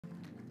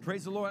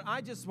Praise the Lord.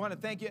 I just want to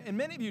thank you. And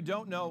many of you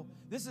don't know,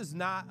 this is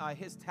not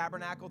His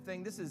Tabernacle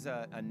thing. This is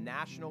a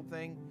national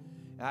thing.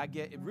 I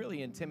get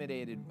really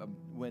intimidated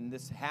when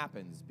this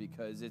happens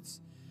because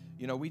it's,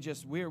 you know,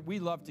 we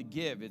love to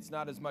give. It's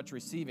not as much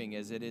receiving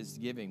as it is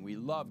giving. We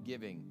love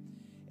giving.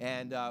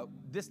 And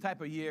this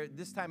time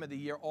of the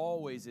year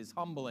always is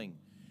humbling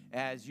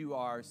as you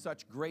are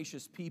such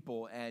gracious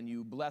people and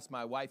you bless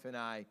my wife and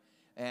I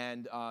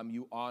and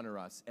you honor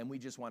us. And we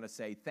just want to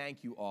say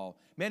thank you all.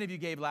 Many of you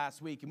gave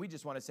last week, and we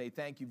just want to say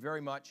thank you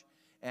very much,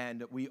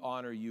 and we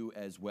honor you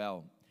as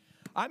well.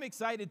 I'm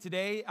excited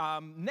today.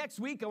 Next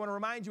week, I want to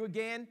remind you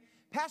again,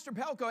 Pastor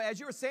Pelko, as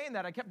you were saying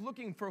that, I kept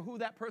looking for who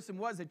that person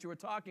was that you were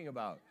talking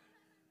about.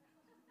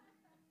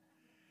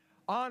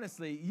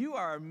 Honestly, you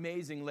are an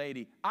amazing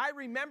lady. I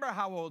remember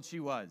how old she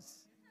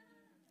was.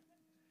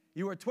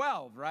 You were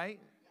 12, right?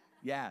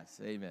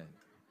 Yes, amen.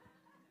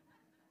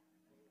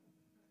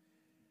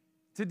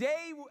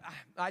 Today,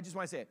 I just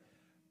want to say it.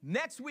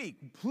 Next week,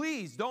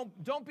 please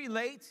don't be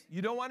late.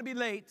 You don't want to be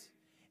late.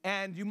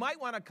 And you might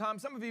want to come.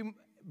 Some of you,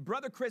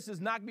 Brother Chris is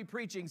not going to be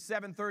preaching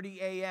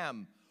 7:30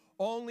 a.m.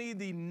 Only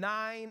the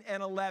 9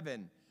 and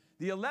 11.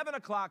 The 11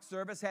 o'clock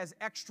service has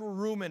extra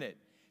room in it.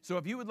 So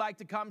if you would like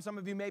to come, some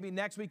of you maybe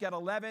next week at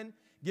 11,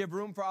 give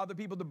room for other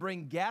people to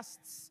bring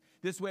guests.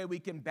 This way we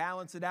can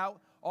balance it out.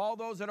 All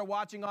those that are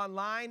watching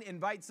online,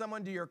 invite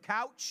someone to your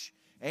couch.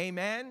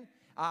 Amen.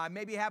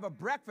 Maybe have a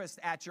breakfast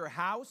at your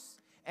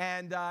house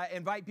and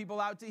invite people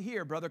out to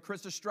hear Brother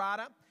Chris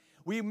Estrada.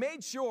 We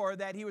made sure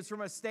that he was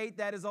from a state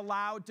that is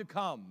allowed to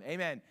come.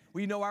 Amen.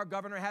 We know our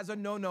governor has a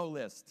no-no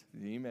list.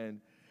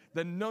 Amen.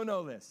 The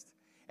no-no list.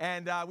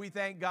 And we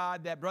thank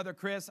God that Brother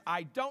Chris,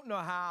 I don't know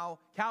how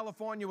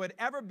California would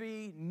ever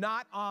be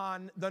not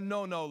on the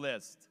no-no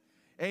list.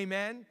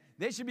 Amen.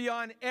 They should be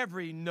on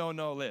every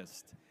no-no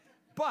list.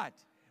 But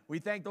we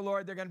thank the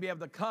Lord they're going to be able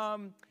to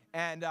come.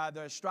 And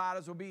the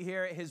Estradas will be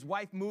here. His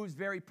wife moves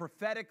very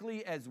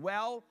prophetically as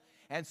well.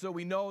 And so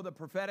we know the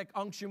prophetic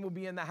unction will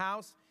be in the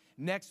house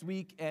next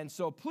week. And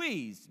so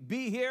please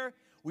be here.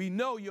 We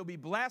know you'll be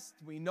blessed.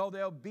 We know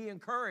they'll be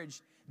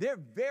encouraged. They're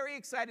very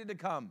excited to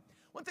come.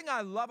 One thing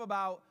I love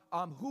about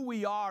who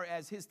we are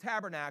as His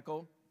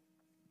Tabernacle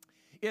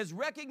is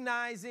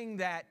recognizing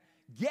that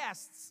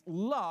guests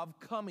love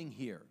coming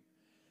here.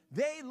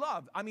 They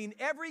love,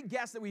 every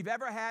guest that we've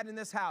ever had in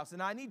this house,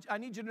 and I need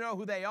you to know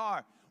who they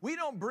are. We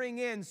don't bring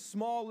in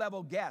small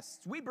level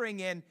guests. We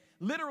bring in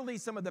literally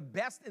some of the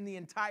best in the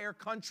entire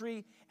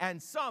country and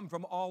some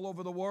from all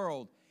over the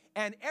world.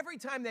 And every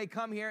time they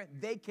come here,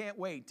 they can't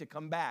wait to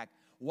come back.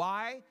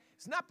 Why?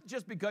 It's not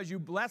just because you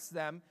bless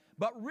them,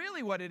 but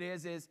really what it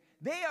is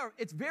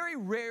it's very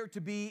rare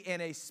to be in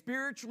a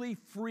spiritually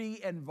free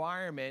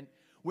environment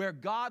where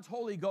God's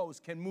Holy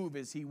Ghost can move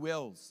as He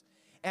wills.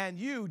 And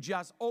you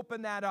just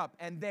open that up,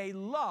 and they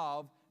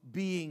love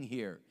being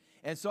here.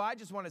 And so I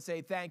just want to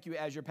say thank you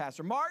as your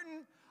pastor.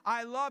 Martin,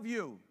 I love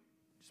you.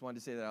 Just wanted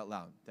to say that out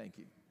loud. Thank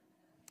you.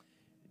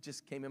 It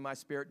just came in my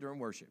spirit during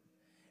worship.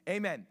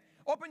 Amen.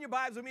 Open your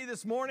Bibles with me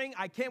this morning.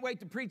 I can't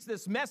wait to preach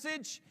this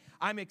message.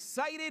 I'm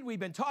excited. We've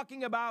been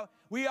talking about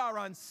we are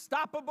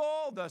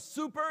unstoppable, the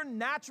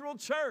supernatural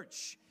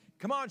church.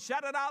 Come on,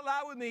 shout it out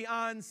loud with me.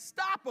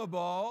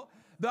 Unstoppable,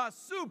 the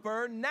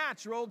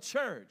supernatural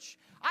church.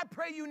 I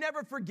pray you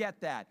never forget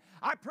that.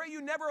 I pray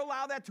you never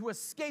allow that to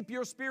escape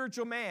your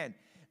spiritual man.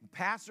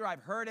 Pastor,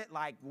 I've heard it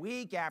like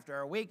week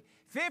after week.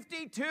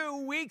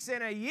 52 weeks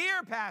in a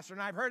year, Pastor,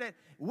 and I've heard it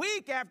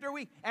week after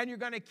week, and you're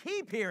going to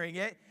keep hearing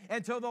it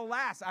until the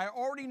last. I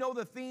already know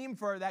the theme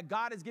that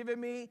God has given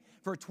me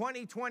for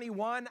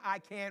 2021. I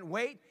can't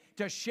wait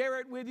to share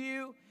it with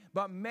you.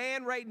 But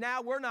man, right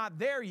now, we're not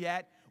there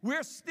yet.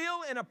 We're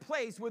still in a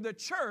place where the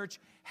church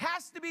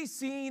has to be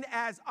seen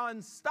as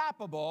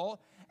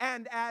unstoppable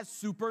and as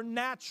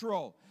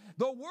supernatural.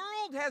 The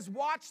world has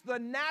watched the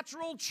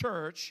natural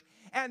church,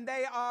 and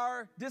they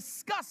are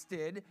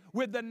disgusted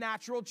with the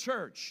natural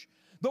church.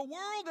 The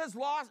world has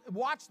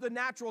watched the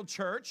natural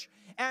church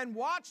and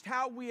watched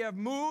how we have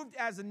moved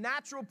as a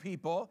natural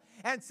people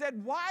and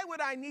said, why would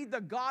I need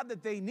the God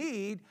that they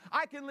need?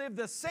 I can live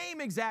the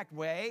same exact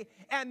way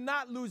and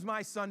not lose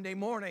my Sunday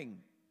morning.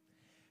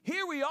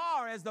 Here we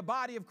are as the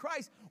body of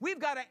Christ. We've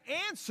got to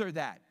answer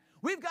that.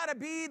 We've got to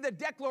be the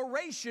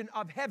declaration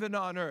of heaven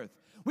on earth.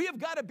 We have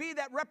got to be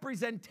that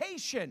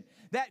representation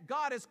that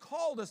God has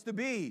called us to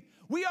be.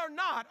 We are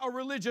not a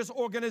religious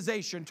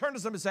organization. Turn to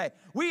someone and say,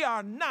 we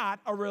are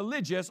not a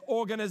religious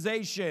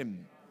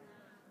organization.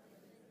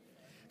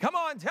 Come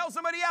on, tell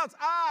somebody else,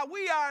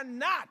 we are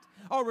not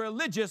a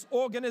religious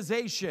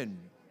organization.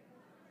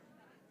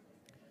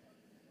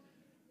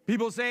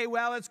 People say,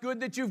 well, it's good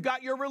that you've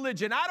got your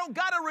religion. I don't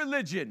got a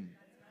religion.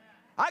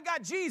 I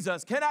got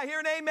Jesus. Can I hear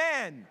an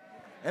amen?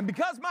 And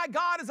because my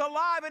God is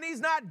alive and he's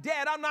not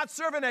dead, I'm not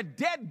serving a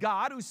dead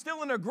God who's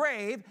still in a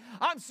grave.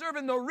 I'm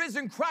serving the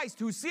risen Christ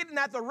who's sitting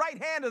at the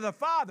right hand of the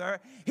Father.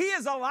 He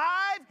is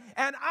alive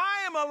and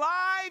I am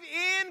alive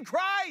in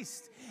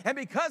Christ. And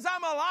because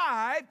I'm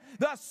alive,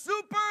 the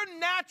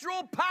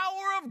supernatural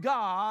power of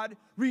God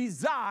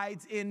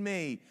resides in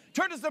me.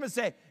 Turn to someone and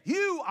say,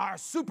 you are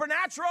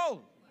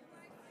supernatural.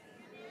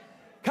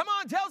 Come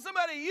on, tell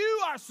somebody,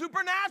 you are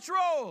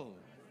supernatural.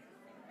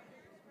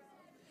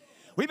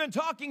 We've been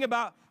talking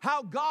about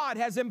how God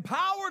has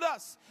empowered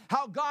us,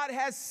 how God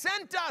has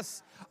sent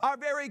us, our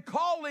very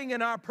calling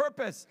and our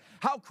purpose,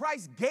 how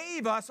Christ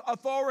gave us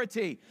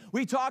authority.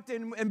 We talked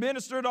and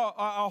ministered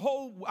a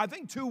whole,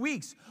 2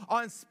 weeks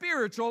on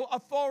spiritual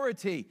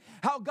authority,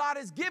 how God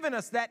has given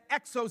us that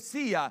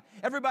exousia.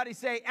 Everybody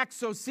say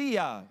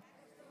exousia,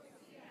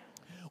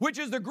 which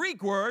is the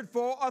Greek word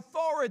for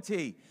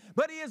authority.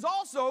 But he has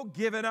also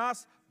given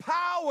us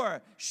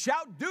power.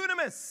 Shout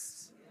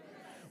dunamis,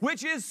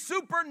 which is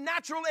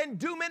supernatural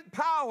endowment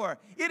power.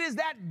 It is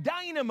that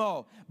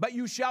dynamo. But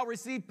you shall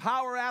receive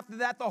power after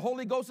that the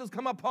Holy Ghost has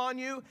come upon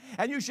you,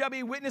 and you shall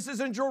be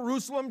witnesses in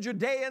Jerusalem,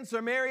 Judea, and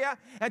Samaria,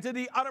 and to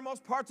the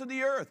uttermost parts of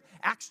the earth.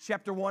 Acts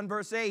chapter 1,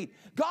 verse 8.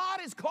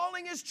 God is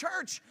calling his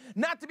church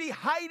not to be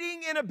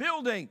hiding in a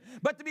building,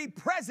 but to be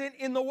present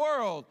in the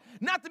world.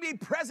 Not to be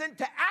present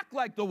to act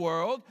like the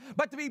world,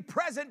 but to be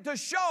present to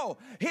show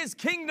his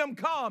kingdom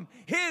come,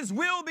 his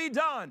will be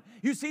done.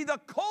 You see, the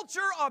culture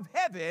of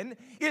heaven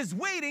is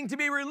waiting to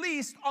be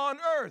released on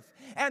earth.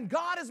 And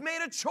God has made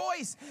a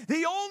choice.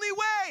 The only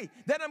way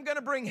that I'm going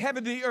to bring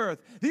heaven to the earth,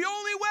 the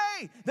only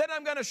way that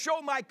I'm going to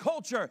show my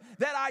culture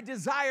that I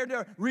desire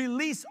to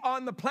release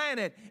on the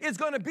planet is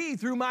going to be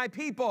through my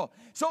people.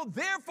 So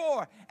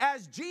therefore,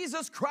 as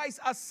Jesus Christ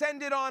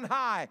ascended on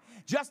high,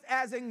 just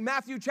as in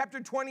Matthew chapter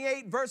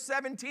 28, verse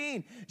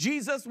 17,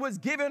 Jesus was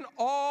given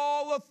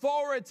all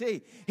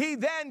authority. He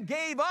then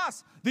gave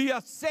us the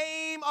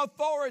same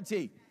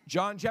authority.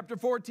 John chapter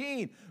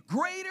 14,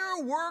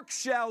 greater work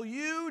shall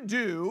you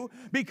do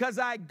because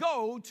I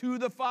go to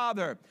the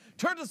Father.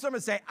 Turn to someone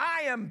and say,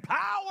 I am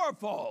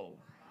powerful.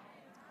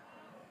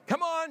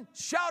 Come on,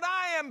 shout,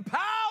 I am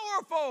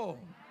powerful.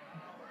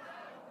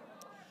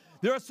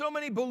 There are so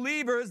many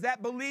believers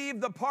that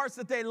believe the parts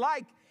that they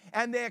like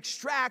and they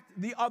extract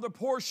the other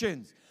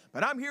portions.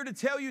 But I'm here to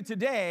tell you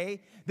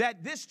today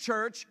that this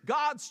church,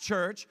 God's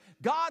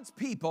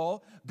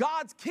people,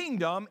 God's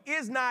kingdom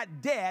is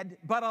not dead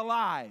but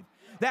alive.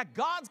 That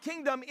God's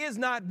kingdom is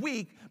not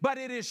weak, but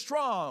it is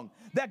strong.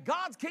 That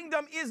God's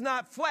kingdom is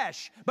not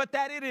flesh, but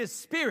that it is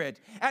spirit.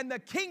 And the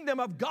kingdom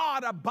of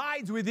God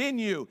abides within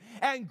you.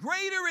 And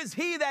greater is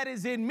he that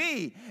is in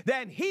me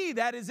than he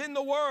that is in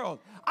the world.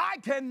 I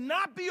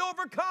cannot be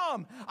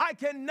overcome. I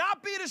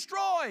cannot be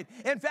destroyed.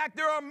 In fact,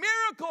 there are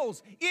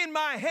miracles in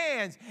my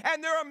hands,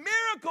 and there are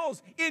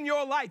miracles in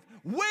your life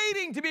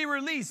waiting to be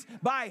released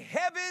by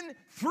heaven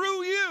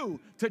through you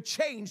to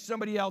change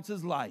somebody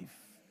else's life.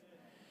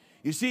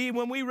 You see,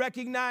 when we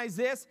recognize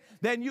this,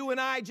 then you and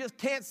I just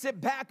can't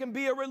sit back and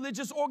be a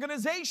religious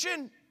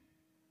organization.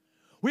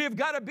 We have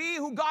got to be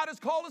who God has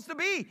called us to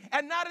be,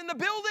 and not in the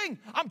building.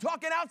 I'm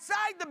talking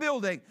outside the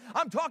building.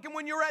 I'm talking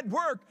when you're at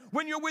work,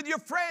 when you're with your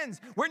friends,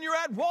 when you're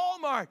at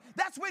Walmart.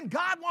 That's when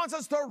God wants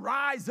us to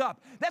rise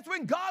up. That's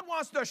when God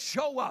wants to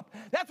show up.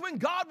 That's when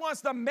God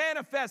wants to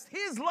manifest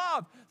his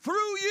love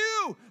through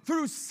you,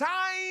 through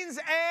signs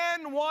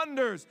and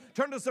wonders.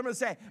 Turn to someone and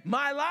say,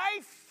 my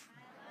life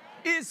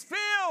is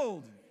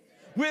filled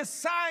with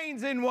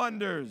signs and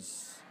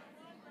wonders.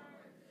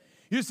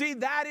 You see,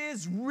 that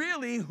is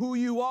really who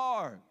you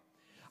are.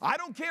 I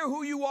don't care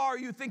who you are,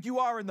 you think you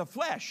are in the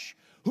flesh.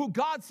 Who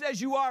God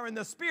says you are in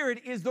the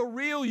spirit is the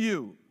real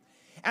you.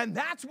 And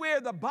that's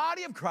where the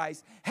body of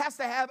Christ has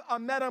to have a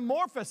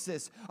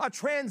metamorphosis, a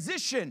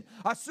transition,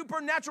 a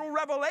supernatural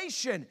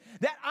revelation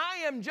that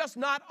I am just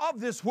not of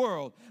this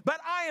world, but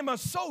I am a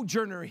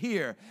sojourner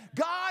here.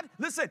 God,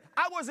 listen,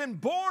 I wasn't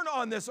born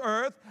on this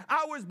earth.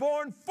 I was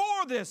born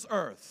for this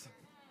earth.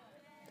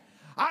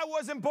 I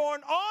wasn't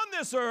born on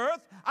this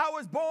earth. I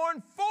was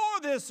born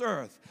for this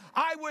earth.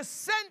 I was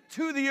sent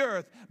to the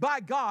earth by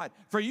God.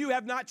 For you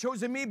have not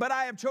chosen me, but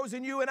I have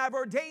chosen you, and I've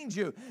ordained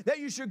you that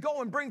you should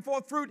go and bring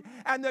forth fruit,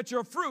 and that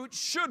your fruit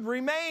should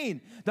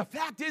remain. The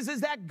fact is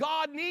that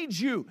God needs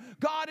you.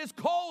 God has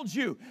called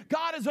you.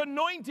 God has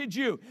anointed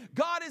you.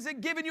 God has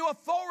given you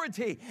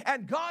authority,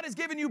 and God has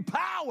given you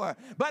power.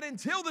 But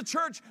until the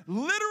church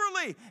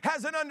literally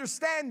has an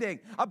understanding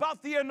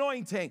about the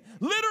anointing,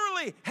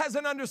 literally has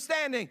an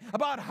understanding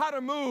about how to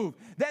move,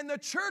 then the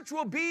church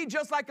will be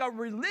just like a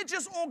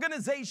religious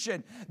organization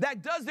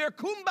that does their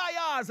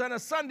kumbayas on a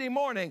Sunday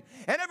morning,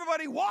 and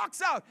everybody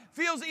walks out,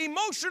 feels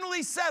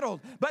emotionally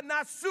settled, but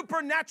not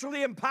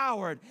supernaturally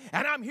empowered.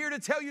 And I'm here to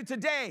tell you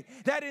today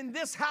that in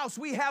this house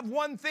we have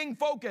one thing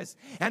focused,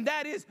 and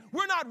that is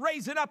we're not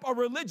raising up a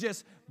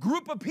religious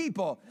group of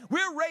people.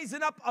 We're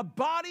raising up a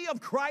body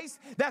of Christ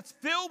that's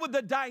filled with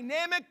the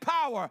dynamic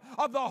power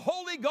of the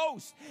Holy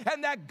Ghost,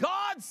 and that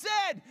God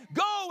said,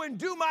 go and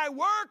do my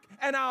work,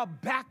 and I'll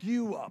back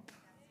you up.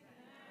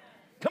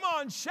 Come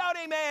on, shout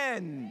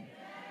amen.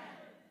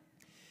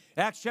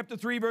 Acts chapter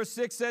 3, verse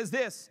 6 says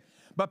this,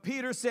 but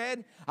Peter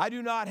said, I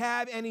do not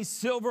have any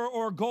silver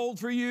or gold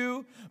for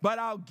you, but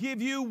I'll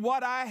give you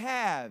what I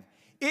have.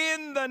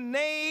 In the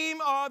name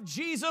of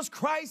Jesus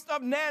Christ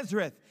of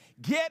Nazareth,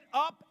 get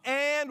up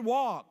and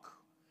walk.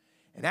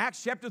 In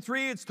Acts chapter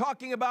 3, it's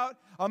talking about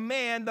a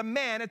man, the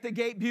man at the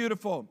gate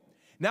beautiful.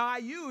 Now, I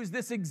used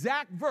this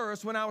exact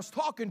verse when I was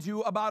talking to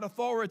you about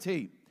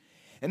authority.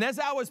 And as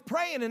I was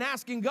praying and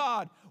asking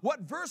God,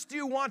 what verse do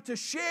you want to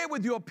share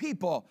with your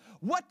people?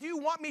 What do you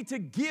want me to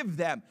give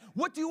them?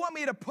 What do you want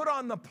me to put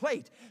on the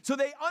plate so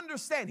they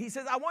understand? He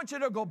says, I want you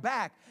to go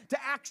back to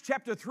Acts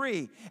chapter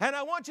 3, and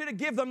I want you to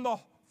give them the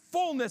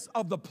fullness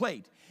of the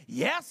plate.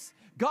 Yes,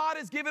 God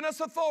has given us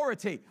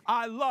authority.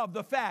 I love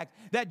the fact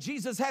that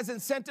Jesus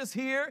hasn't sent us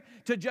here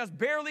to just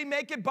barely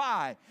make it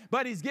by,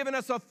 but He's given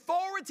us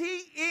authority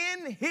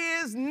in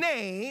His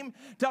name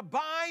to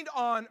bind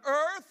on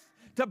earth,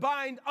 to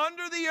bind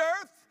under the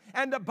earth,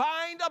 and to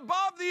bind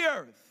above the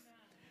earth.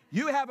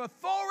 You have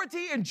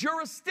authority and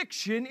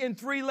jurisdiction in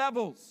 3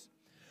 levels.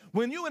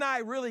 When you and I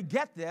really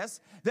get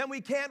this, then we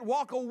can't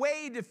walk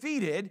away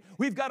defeated.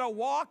 We've got to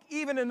walk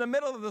even in the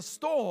middle of the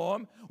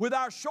storm with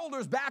our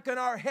shoulders back and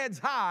our heads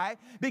high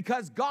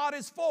because God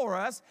is for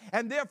us,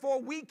 and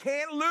therefore we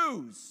can't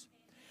lose.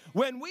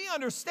 When we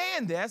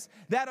understand this,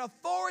 that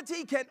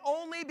authority can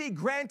only be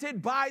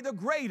granted by the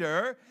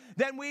greater,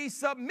 then we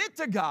submit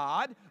to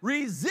God,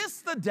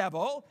 resist the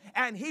devil,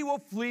 and he will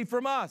flee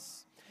from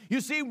us.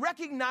 You see,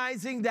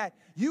 recognizing that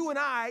you and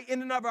I,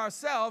 in and of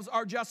ourselves,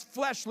 are just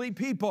fleshly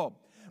people.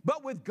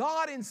 But with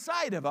God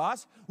inside of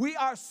us, we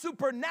are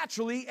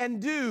supernaturally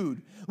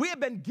endued. We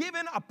have been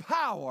given a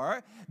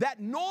power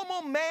that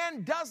normal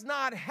man does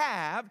not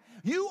have.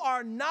 You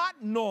are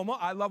not normal.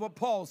 I love what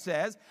Paul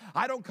says.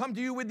 I don't come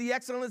to you with the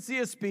excellency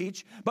of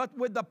speech, but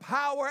with the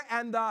power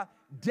and the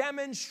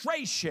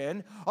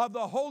demonstration of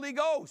the Holy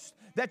Ghost,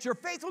 that your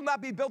faith will not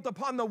be built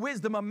upon the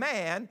wisdom of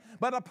man,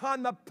 but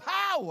upon the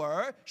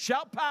power.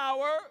 Shout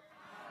power.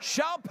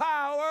 Shout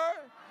power.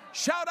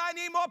 Shout I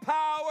need more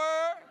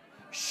power.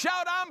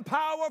 Shout, I'm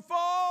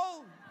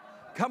powerful.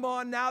 Come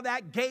on now,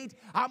 that gate,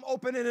 I'm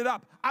opening it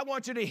up. I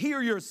want you to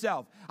hear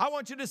yourself. I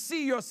want you to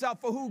see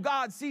yourself for who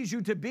God sees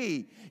you to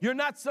be. You're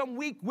not some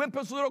weak,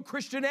 wimpus little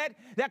Christianette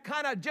that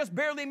kind of just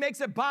barely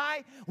makes it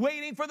by,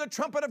 waiting for the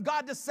trumpet of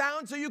God to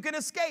sound so you can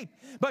escape.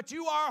 But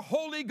you are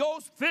Holy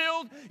Ghost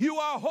filled. You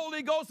are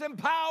Holy Ghost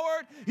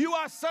empowered. You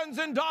are sons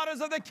and daughters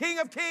of the King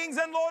of Kings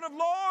and Lord of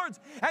Lords.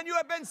 And you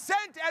have been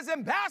sent as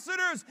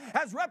ambassadors,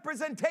 as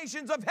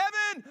representations of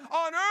heaven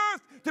on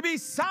earth to be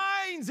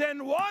signs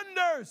and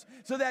wonders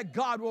so that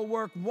God will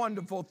work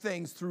wonderful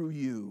things through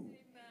you.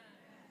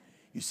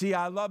 You see,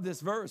 I love this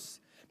verse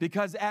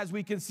because as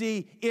we can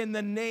see, in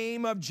the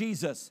name of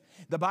Jesus,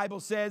 the Bible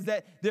says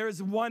that there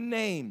is one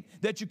name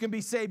that you can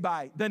be saved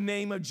by, the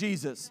name of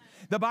Jesus.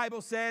 The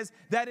Bible says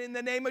that in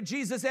the name of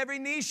Jesus, every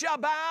knee shall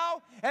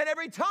bow and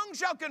every tongue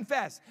shall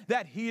confess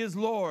that He is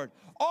Lord.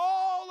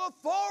 All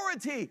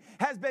authority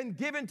has been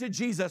given to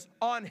Jesus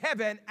on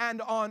heaven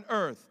and on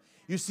earth.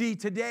 You see,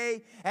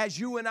 today, as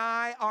you and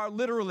I are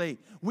literally,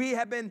 we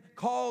have been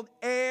called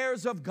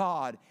heirs of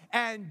God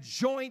and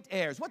joint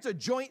heirs. What's a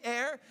joint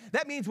heir?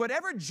 That means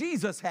whatever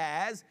Jesus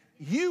has,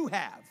 you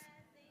have.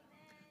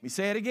 Let me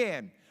say it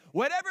again.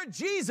 Whatever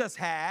Jesus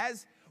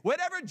has,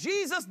 whatever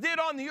Jesus did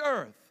on the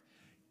earth,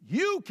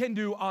 you can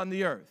do on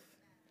the earth.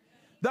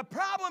 The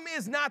problem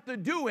is not the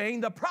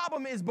doing. The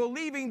problem is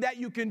believing that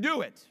you can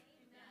do it.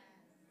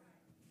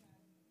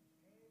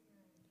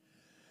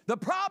 The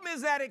problem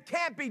is that it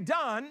can't be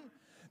done.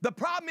 The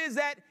problem is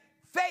that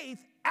faith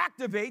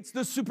activates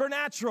the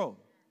supernatural.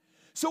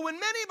 So when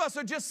many of us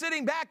are just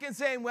sitting back and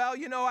saying, well,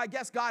 you know, I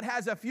guess God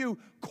has a few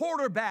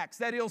quarterbacks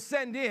that He'll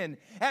send in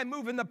and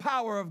move in the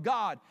power of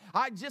God.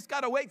 I just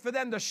got to wait for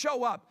them to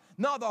show up.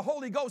 No, the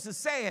Holy Ghost is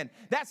saying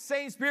that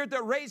same Spirit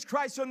that raised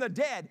Christ from the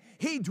dead,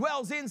 He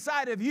dwells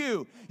inside of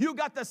you. You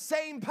got the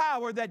same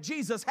power that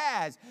Jesus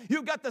has.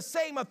 You got the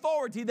same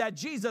authority that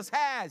Jesus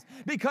has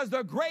because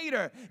the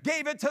greater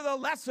gave it to the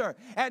lesser.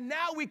 And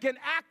now we can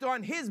act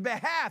on His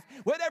behalf.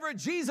 Whatever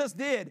Jesus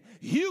did,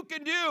 you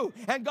can do.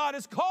 And God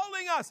is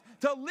calling us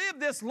to live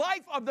this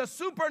life of the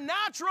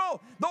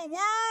supernatural. The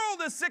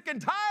world is sick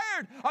and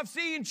tired of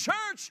seeing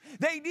church.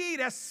 They need,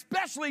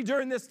 especially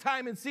during this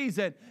time and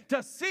season,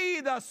 to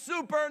see the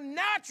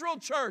supernatural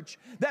church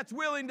that's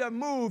willing to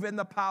move in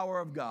the power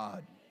of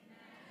God. Amen.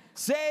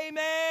 Say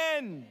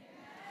amen. Amen.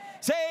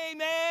 Say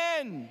amen.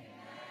 Amen.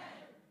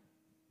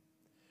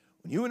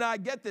 When you and I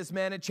get this,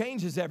 man, it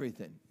changes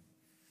everything.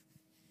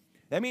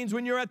 That means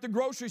when you're at the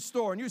grocery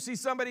store and you see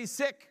somebody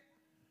sick,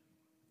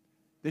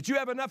 that you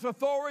have enough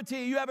authority,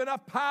 you have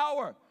enough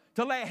power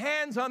to lay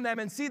hands on them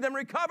and see them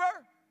recover.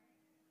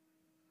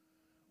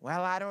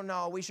 Well, I don't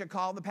know. We should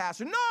call the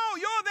pastor. No,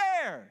 you're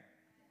there.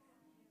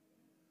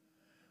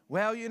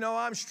 Well, you know,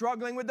 I'm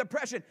struggling with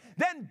depression.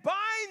 Then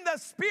bind the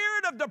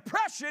spirit of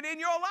depression in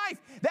your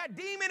life. That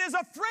demon is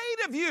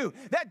afraid of you.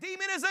 That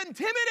demon is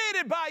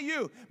intimidated by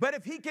you. But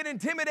if he can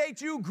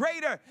intimidate you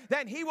greater,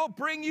 then he will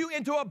bring you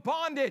into a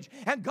bondage.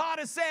 And God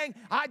is saying,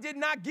 I did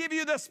not give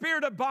you the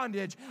spirit of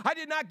bondage. I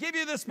did not give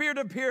you the spirit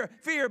of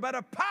fear, but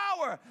of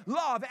power,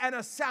 love, and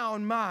a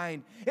sound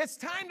mind. It's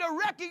time to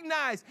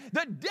recognize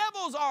the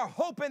devils are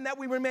hoping that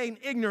we remain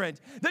ignorant.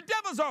 The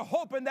devils are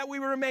hoping that we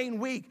remain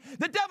weak.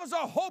 The devils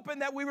are hoping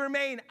that we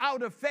remain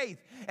out of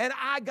faith. And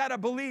I got to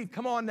believe,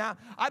 come on now,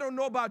 I don't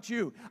know about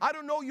you. I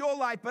don't know your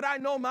life, but I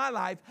know my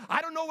life.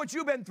 I don't know what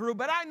you've been through,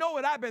 but I know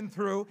what I've been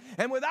through.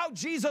 And without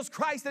Jesus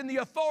Christ and the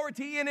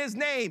authority in his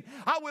name,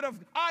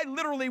 I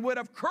literally would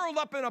have curled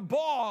up in a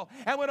ball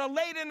and would have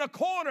laid in a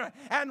corner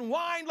and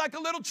whined like a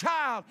little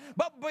child.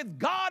 But with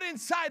God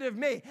inside of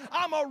me,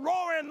 I'm a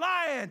roaring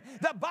lion.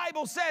 The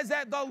Bible says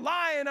that the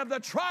Lion of the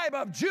tribe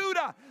of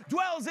Judah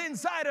dwells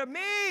inside of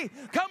me.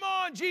 Come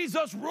on,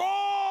 Jesus,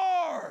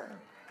 roar.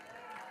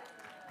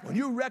 When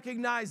you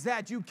recognize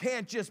that, you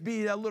can't just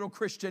be a little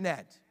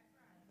Christianette.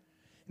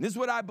 And this is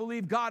what I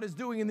believe God is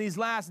doing in these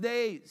last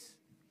days.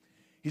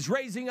 He's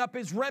raising up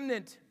his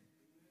remnant.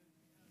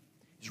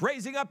 He's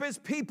raising up his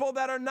people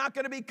that are not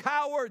going to be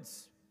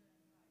cowards.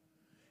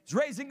 He's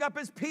raising up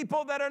his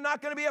people that are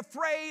not going to be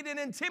afraid and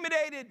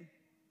intimidated.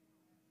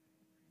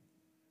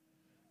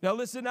 Now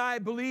listen, I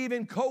believe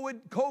in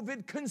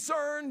COVID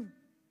concern.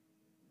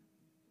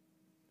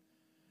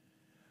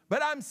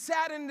 But I'm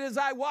saddened as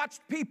I watch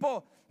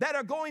people that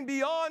are going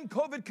beyond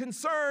COVID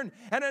concern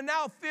and are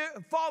now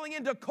falling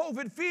into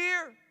COVID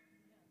fear.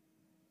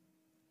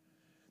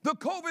 The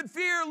COVID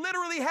fear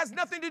literally has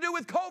nothing to do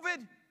with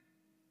COVID.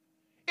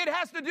 It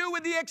has to do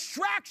with the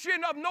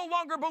extraction of no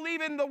longer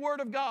believing the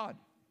Word of God.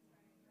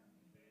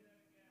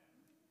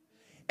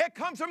 It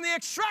comes from the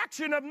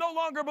extraction of no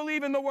longer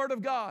believing the Word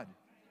of God.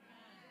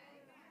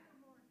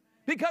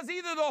 Because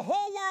either the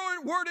whole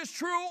word is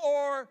true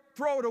or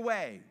throw it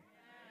away.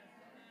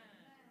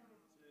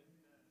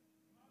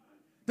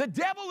 The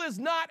devil is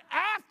not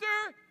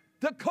after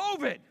the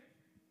COVID.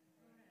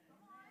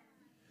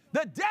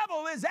 The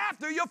devil is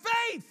after your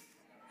faith.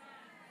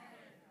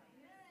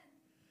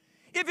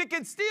 If it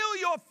can steal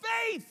your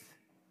faith,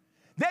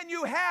 then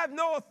you have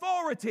no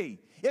authority.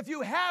 If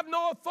you have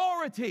no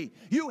authority,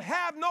 you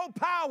have no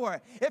power.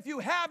 If you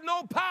have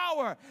no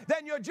power,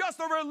 then you're just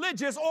a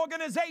religious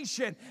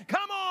organization.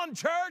 Come on,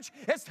 church.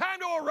 It's time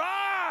to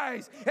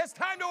arise. It's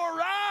time to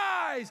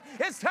arise.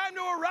 It's time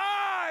to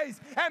arise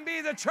and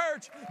be the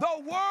church.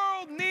 The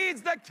world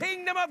needs the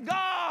kingdom of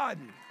God.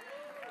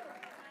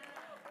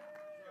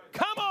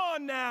 Come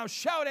on now.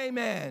 Shout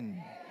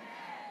amen.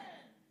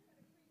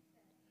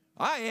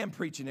 I am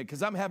preaching it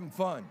because I'm having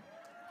fun.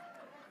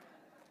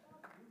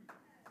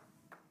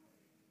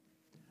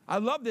 I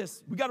love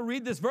this. We got to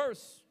read this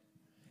verse.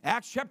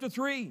 Acts chapter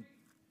 3.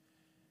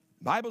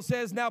 Bible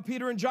says, now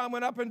Peter and John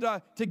went up and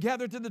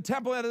together to the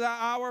temple at the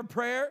hour of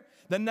prayer,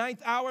 the 9th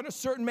hour, and a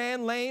certain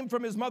man lame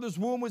from his mother's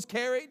womb was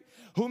carried,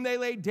 whom they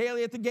laid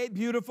daily at the gate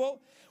Beautiful,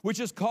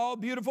 which is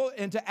called Beautiful,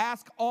 and to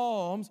ask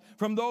alms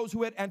from those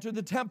who had entered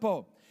the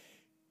temple.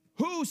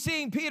 Who,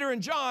 seeing Peter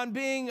and John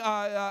being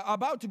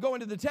about to go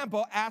into the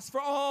temple, asked for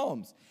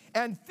alms.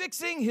 And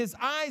fixing his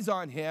eyes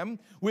on him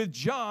with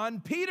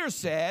John, Peter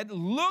said,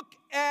 look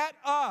at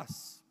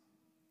us.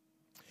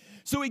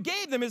 So he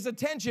gave them his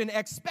attention,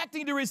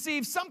 expecting to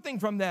receive something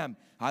from them.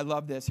 I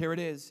love this. Here it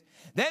is.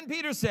 Then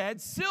Peter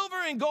said, silver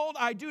and gold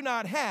I do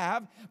not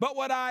have, but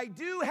what I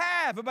do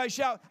have, everybody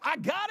shout, I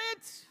got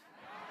it?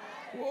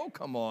 Oh,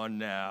 come on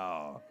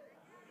now.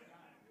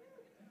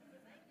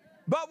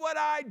 But what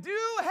I do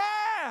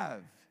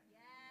have,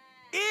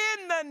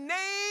 in the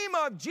name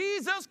of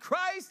Jesus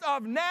Christ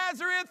of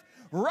Nazareth,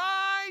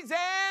 rise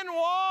and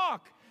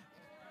walk.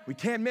 We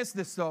can't miss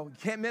this, though. We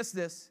can't miss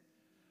this.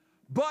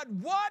 But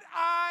what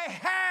I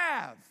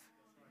have,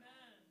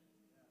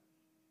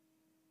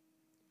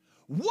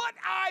 what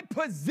I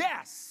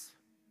possess,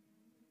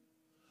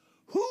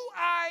 who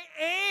I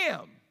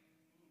am.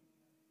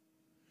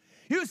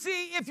 You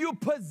see, if you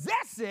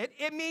possess it,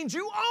 it means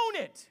you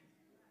own it.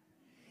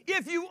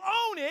 If you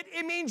own it,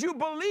 it means you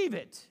believe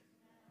it.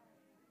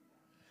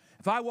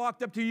 If I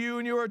walked up to you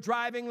and you were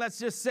driving, let's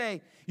just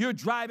say you're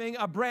driving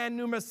a brand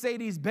new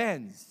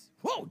Mercedes-Benz.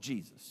 Whoa,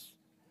 Jesus.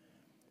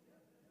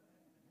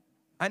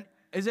 And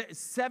is it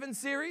 7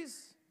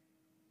 Series?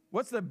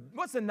 What's the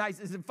nice,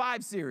 is it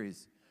 5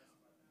 Series?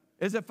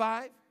 Is it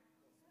 5?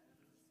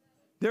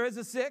 There is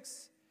a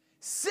 6?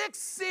 6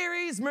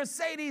 Series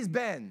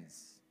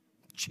Mercedes-Benz.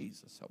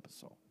 Jesus, help us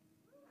all.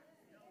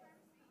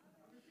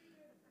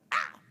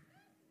 Ah!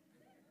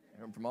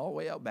 From all the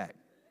way out back.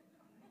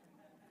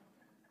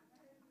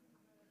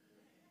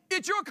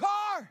 It's your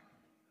car.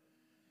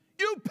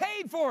 You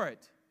paid for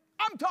it.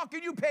 I'm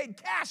talking you paid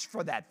cash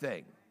for that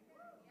thing.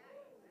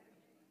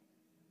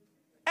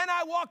 And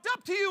I walked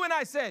up to you and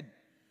I said,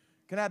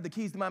 can I have the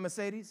keys to my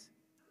Mercedes?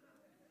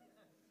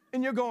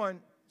 And you're going,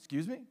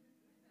 excuse me?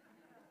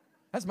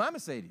 That's my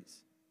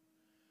Mercedes.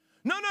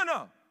 No.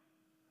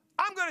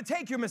 I'm going to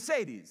take your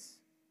Mercedes.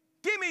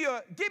 Give me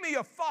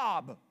your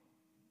fob.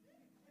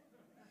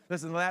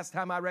 Listen, the last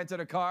time I rented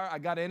a car, I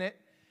got in it,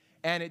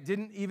 and it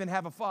didn't even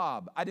have a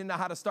fob. I didn't know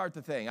how to start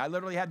the thing. I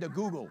literally had to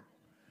Google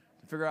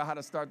to figure out how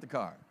to start the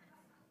car.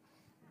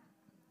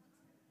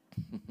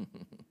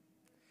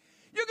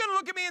 You're going to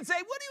look at me and say,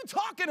 what are you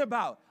talking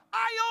about?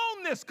 I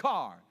own this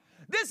car.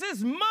 This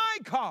is my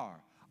car.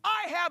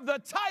 I have the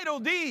title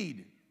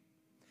deed.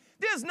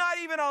 There's not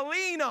even a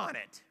lien on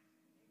it.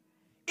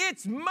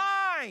 It's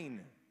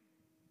mine.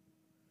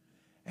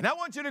 And I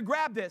want you to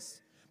grab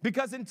this,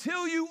 because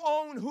until you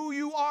own who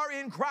you are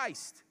in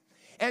Christ,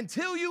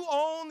 until you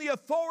own the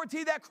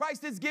authority that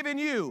Christ has given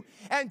you,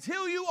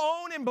 until you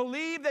own and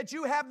believe that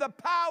you have the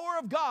power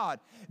of God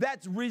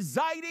that's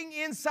residing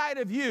inside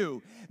of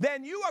you,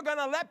 then you are going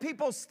to let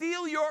people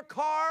steal your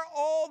car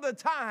all the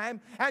time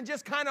and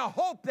just kind of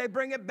hope they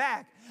bring it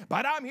back.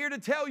 But I'm here to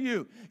tell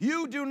you,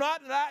 you do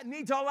not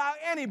need to allow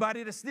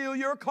anybody to steal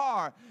your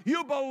car.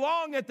 You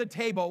belong at the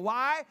table.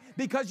 Why?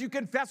 Because you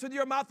confess with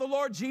your mouth the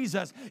Lord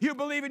Jesus. You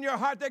believe in your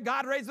heart that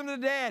God raised him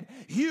from the dead.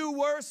 You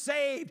were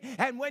saved.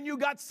 And when you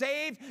got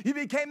saved, you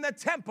became the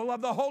temple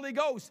of the Holy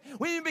Ghost.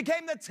 When you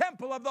became the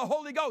temple of the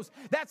Holy Ghost,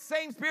 that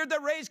same Spirit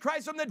that raised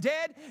Christ from the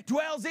dead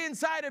dwells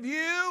inside of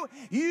you.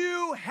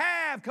 You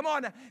have, come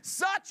on,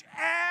 such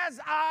as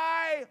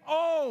I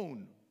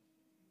own.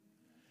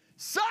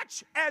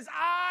 Such as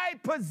I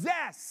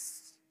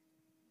possess.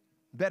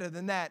 Better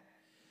than that.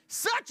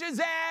 Such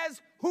as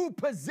who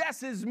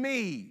possesses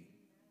me.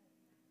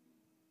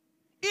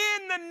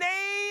 In the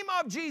name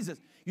of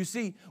Jesus. You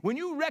see, when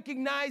you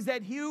recognize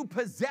that you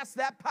possess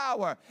that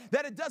power,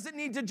 that it doesn't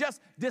need to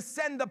just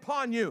descend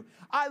upon you.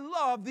 I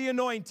love the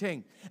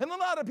anointing. And a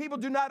lot of people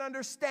do not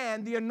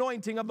understand the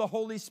anointing of the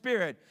Holy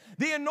Spirit.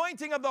 The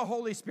anointing of the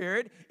Holy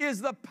Spirit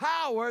is the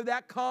power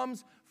that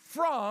comes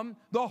from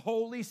the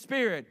Holy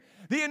Spirit.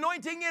 The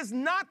anointing is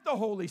not the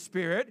Holy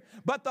Spirit,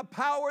 but the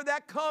power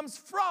that comes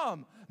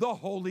from the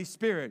Holy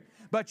Spirit.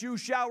 But you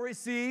shall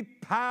receive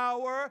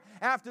power.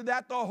 After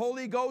that, the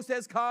Holy Ghost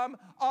has come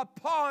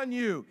upon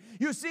you.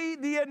 You see,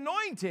 the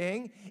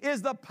anointing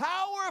is the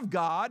power of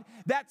God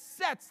that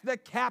sets the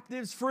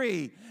captives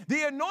free.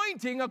 The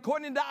anointing,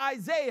 according to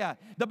Isaiah,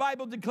 the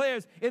Bible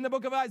declares in the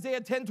book of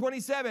Isaiah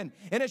 10:27,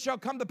 and it shall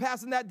come to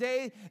pass in that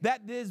day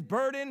that his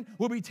burden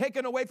will be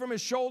taken away from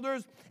his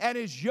shoulders and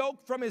his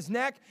yoke from his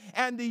neck,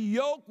 and the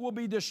yoke will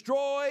be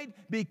destroyed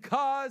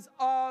because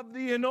of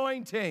the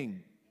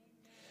anointing.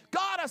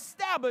 God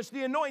established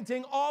the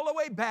anointing all the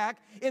way back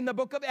in the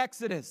book of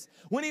Exodus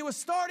when he was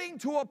starting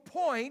to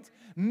appoint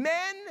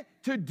men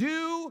to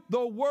do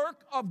the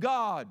work of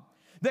God.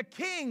 The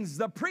kings,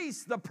 the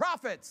priests, the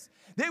prophets,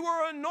 they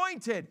were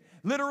anointed.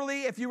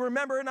 Literally, if you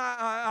remember in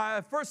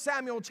 1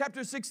 Samuel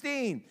chapter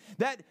 16,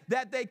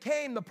 that they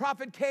came, the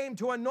prophet came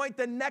to anoint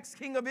the next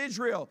king of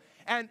Israel.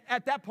 And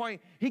at that point,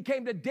 he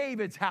came to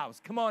David's house.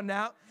 Come on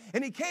now.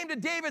 And he came to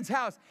David's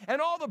house, and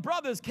all the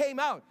brothers came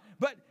out.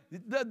 But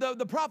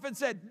the prophet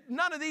said,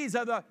 none of these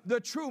are the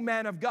true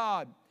man of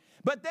God.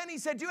 But then he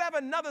said, do you have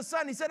another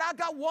son? He said, I've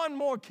got one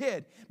more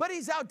kid, but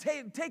he's out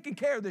taking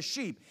care of the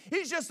sheep.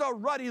 He's just a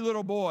ruddy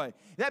little boy.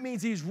 That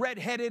means he's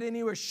redheaded and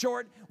he was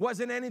short.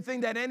 Wasn't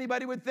anything that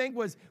anybody would think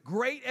was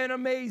great and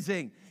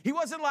amazing. He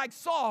wasn't like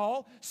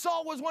Saul.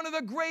 Saul was one of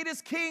the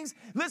greatest kings.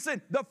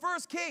 Listen, the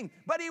first king,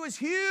 but he was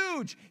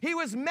huge. He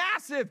was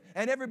massive,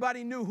 and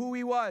everybody knew who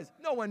he was.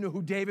 No one knew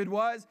who David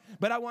was,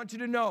 but I want you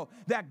to know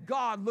that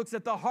God looks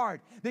at the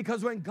heart,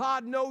 because when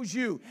God knows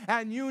you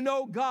and you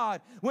know God,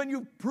 when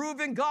you've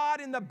proven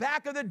God in the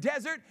back of the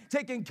desert,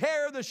 taking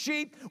care of the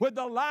sheep with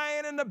the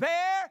lion and the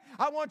bear,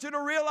 I want you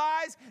to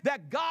realize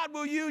that God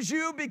will use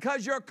you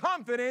because your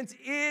confidence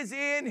is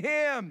in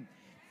him.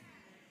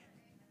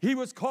 He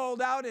was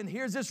called out, and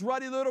here's this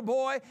ruddy little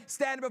boy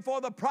standing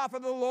before the prophet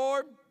of the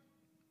Lord.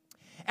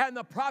 And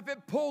the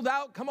prophet pulled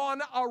out, come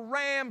on, a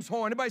ram's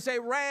horn. Everybody say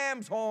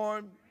ram's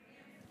horn.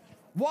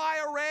 Why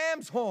a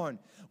ram's horn?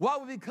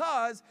 Well,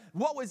 because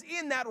what was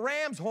in that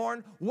ram's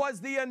horn was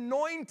the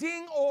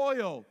anointing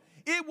oil.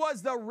 It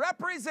was the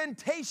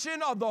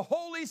representation of the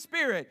Holy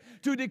Spirit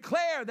to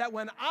declare that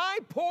when I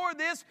pour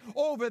this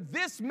over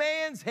this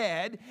man's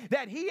head,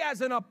 that he has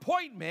an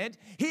appointment,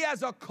 he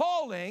has a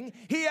calling,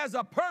 he has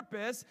a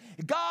purpose.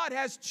 God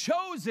has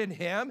chosen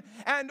him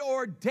and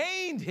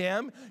ordained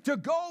him to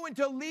go and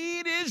to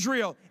lead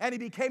Israel. And he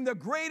became the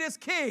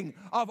greatest king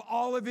of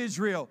all of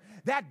Israel.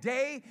 That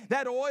day,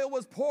 that oil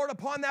was poured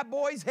upon that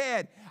boy's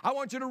head. I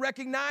want you to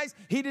recognize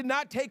he did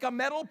not take a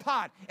metal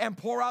pot and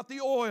pour out the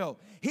oil.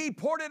 He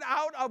poured it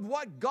out of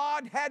what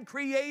God had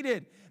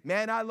created.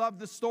 Man, I love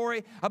the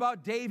story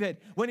about David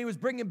when he was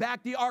bringing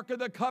back the Ark of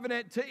the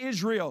Covenant to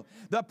Israel.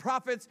 The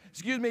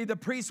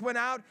priests went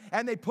out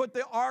and they put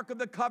the Ark of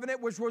the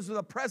Covenant, which was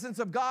the presence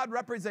of God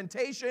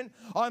representation,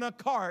 on a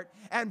cart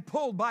and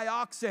pulled by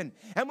oxen.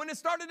 And when it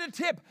started to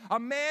tip, a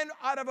man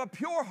out of a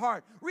pure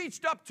heart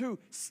reached up to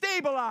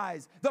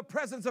stabilize the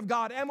presence of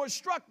God and was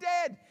struck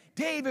dead.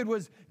 David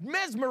was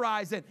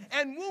mesmerized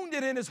and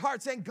wounded in his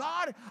heart, saying,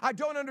 God, I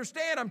don't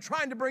understand. I'm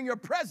trying to bring your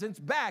presence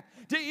back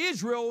to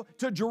Israel,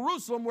 to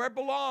Jerusalem, where it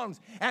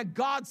belongs. And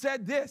God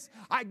said this,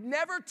 I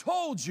never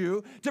told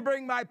you to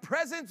bring my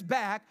presence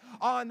back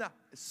on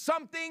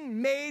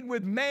something made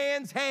with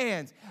man's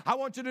hands. I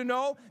want you to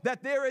know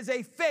that there is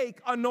a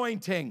fake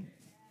anointing.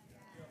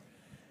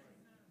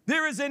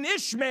 There is an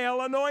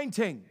Ishmael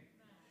anointing.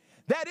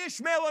 That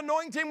Ishmael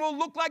anointing will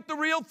look like the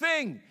real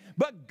thing,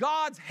 but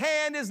God's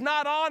hand is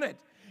not on it.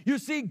 You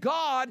see,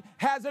 God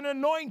has an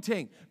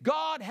anointing.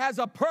 God has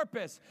a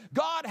purpose.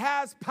 God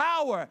has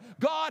power.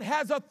 God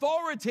has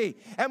authority.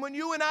 And when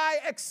you and I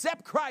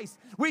accept Christ,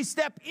 we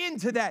step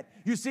into that.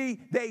 You see,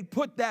 they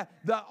put the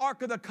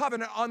Ark of the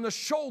Covenant on the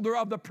shoulder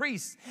of the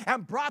priests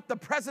and brought the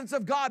presence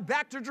of God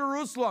back to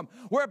Jerusalem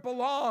where it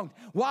belonged.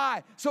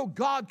 Why? So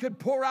God could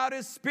pour out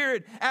his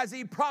Spirit as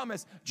he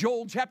promised.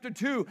 Joel chapter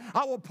 2,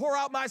 I will pour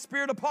out my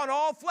Spirit upon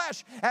all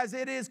flesh as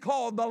it is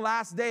called the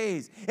last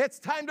days. It's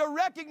time to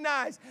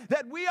recognize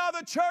that we are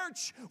the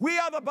church. We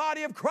are the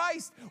body of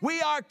Christ.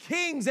 We are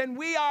kings and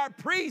we are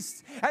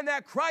priests, and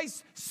that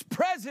Christ's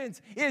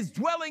presence is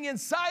dwelling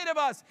inside of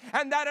us,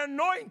 and that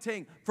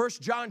anointing, 1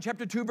 John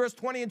chapter 2, verse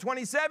 20 and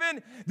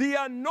 27, the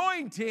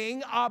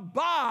anointing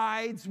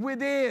abides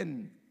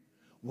within.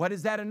 What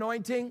is that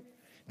anointing?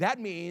 That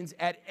means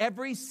at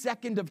every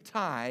second of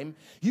time,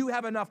 you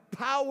have enough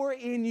power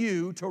in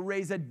you to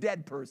raise a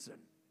dead person.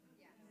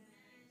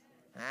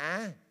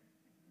 Huh?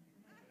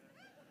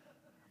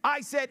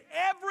 I said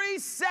every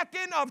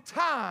second of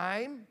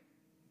time,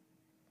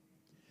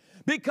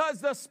 because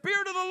the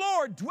Spirit of the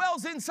Lord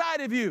dwells inside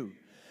of you.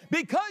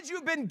 Because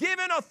you've been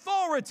given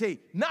authority,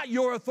 not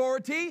your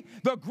authority,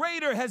 the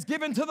greater has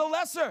given to the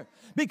lesser.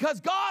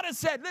 Because God has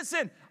said,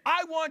 listen,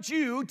 I want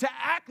you to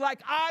act like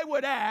I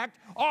would act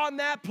on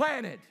that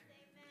planet.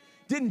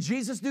 Didn't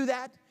Jesus do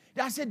that?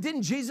 I said,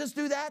 didn't Jesus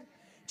do that?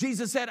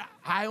 Jesus said,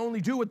 I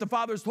only do what the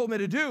Father has told me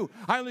to do.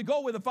 I only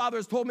go where the Father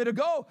has told me to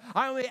go.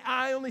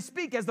 I only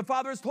speak as the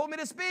Father has told me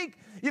to speak.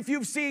 If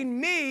you've seen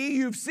me,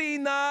 you've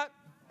seen the...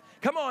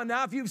 Come on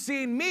now, if you've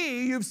seen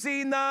me, you've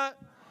seen the...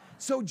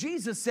 So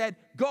Jesus said,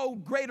 go,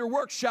 greater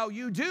work shall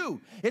you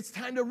do. It's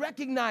time to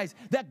recognize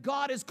that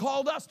God has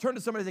called us. Turn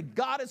to somebody and say,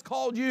 God has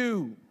called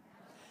you.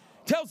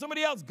 Tell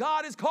somebody else,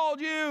 God has called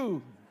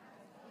you.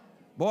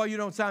 Boy, you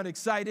don't sound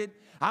excited.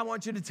 I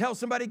want you to tell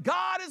somebody,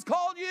 God has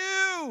called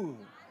you.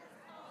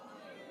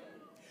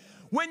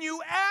 When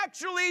you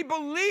actually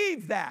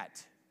believe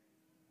that,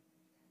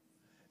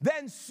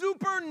 then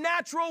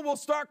supernatural will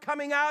start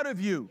coming out of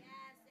you. Yes,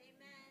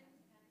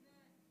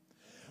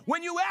 amen.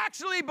 When you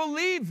actually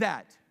believe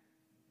that,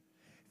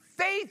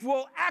 faith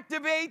will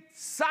activate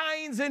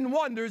signs and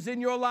wonders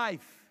in your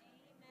life.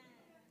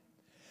 Amen.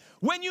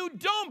 When you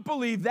don't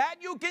believe that,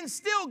 you can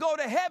still go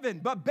to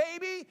heaven, but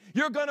baby,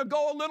 you're going to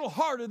go a little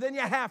harder than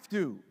you have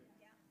to.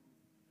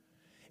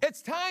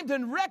 It's time to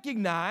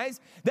recognize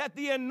that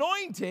the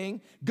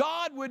anointing,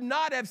 God would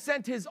not have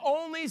sent his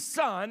only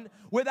son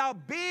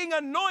without being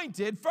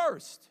anointed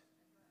first.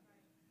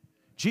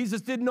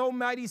 Jesus did no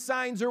mighty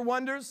signs or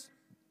wonders.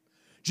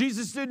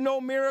 Jesus did no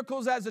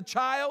miracles as a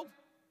child.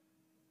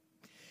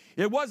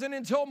 It wasn't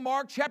until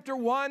Mark chapter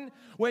 1,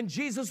 when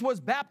Jesus was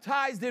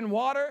baptized in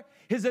water,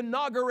 his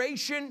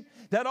inauguration,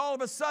 that all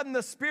of a sudden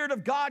the Spirit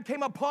of God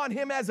came upon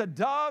him as a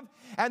dove,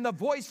 and the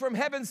voice from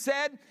heaven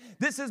said,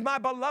 this is my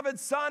beloved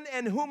Son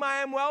in whom I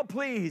am well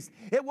pleased.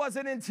 It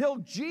wasn't until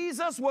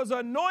Jesus was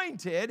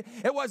anointed,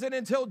 it wasn't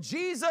until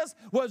Jesus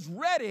was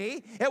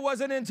ready, it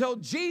wasn't until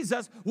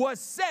Jesus was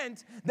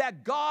sent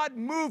that God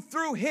moved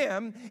through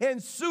him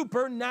in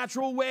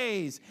supernatural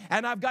ways.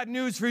 And I've got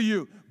news for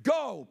you.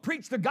 Go,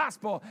 preach the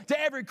gospel to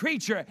every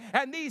creature,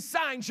 and these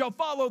signs shall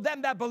follow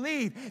them that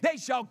believe. They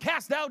shall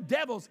cast out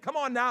devils. Come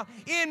on now.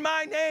 In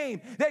my name,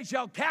 they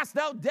shall cast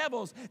out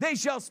devils. They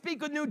shall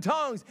speak with new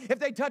tongues. If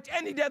they touch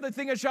any deadly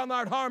thing, it shall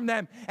not harm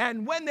them.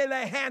 And when they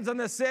lay hands on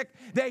the sick,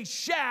 they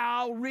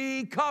shall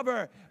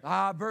recover.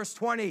 Verse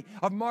 20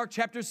 of Mark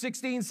chapter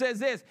 16 says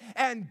this,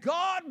 and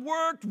God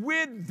worked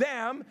with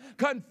them,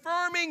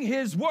 confirming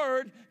his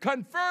word,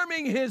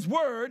 confirming his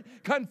word,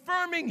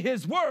 confirming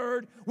his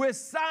word with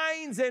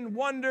signs and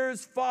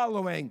wonders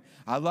following.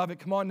 I love it.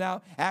 Come on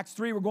now. Acts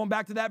 3, we're going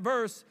back to that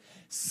verse.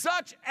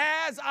 Such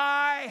as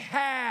I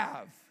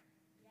have.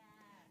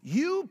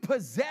 You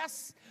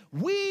possess,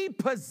 we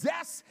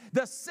possess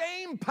the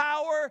same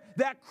power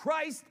that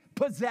Christ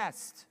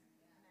possessed.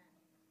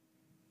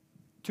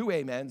 2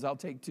 amens, I'll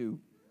take 2.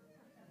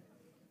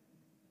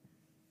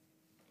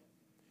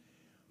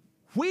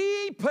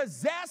 We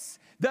possess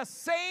the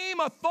same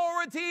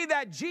authority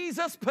that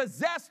Jesus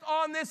possessed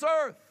on this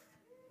earth.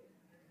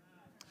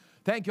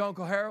 Thank you,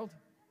 Uncle Harold.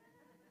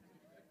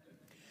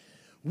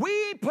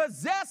 We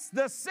possess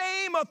the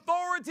same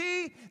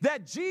authority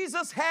that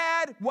Jesus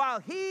had while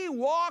he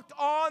walked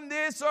on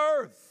this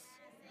earth.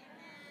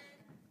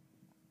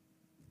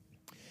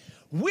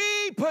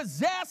 We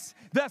possess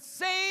the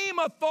same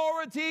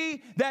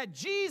authority that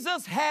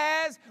Jesus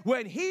has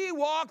when he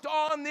walked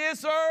on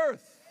this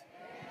earth.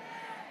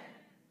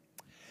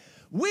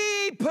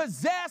 We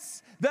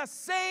possess the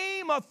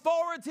same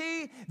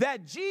authority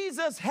that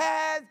Jesus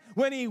had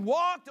when he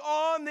walked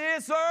on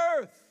this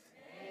earth.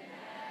 Amen.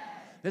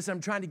 Listen,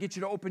 I'm trying to get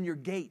you to open your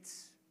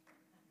gates.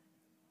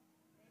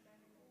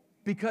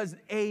 Because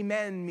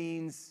amen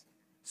means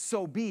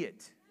so be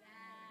it.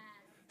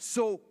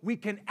 So we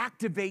can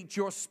activate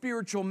your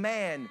spiritual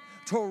man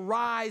to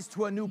rise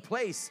to a new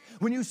place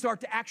when you start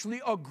to actually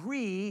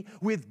agree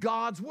with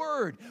God's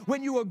word.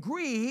 When you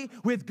agree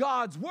with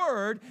God's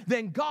word,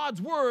 then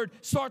God's word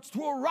starts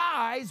to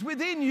arise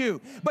within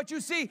you. But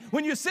you see,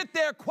 when you sit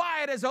there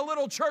quiet as a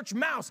little church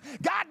mouse,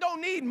 God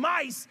don't need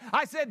mice.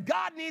 I said,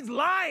 God needs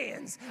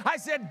lions. I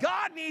said,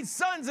 God needs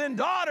sons and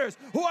daughters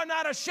who are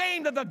not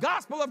ashamed of the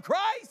gospel of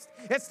Christ.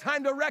 It's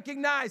time to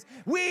recognize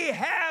we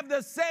have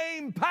the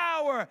same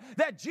power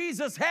that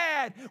Jesus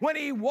had when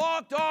he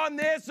walked on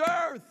this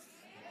earth.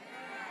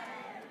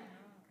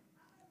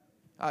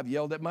 I've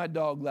yelled at my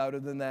dog louder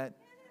than that.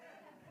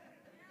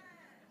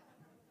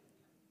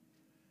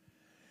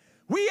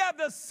 We have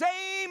the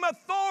same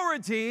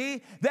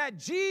authority that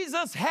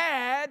Jesus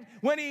had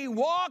when he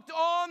walked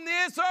on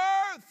this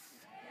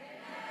earth.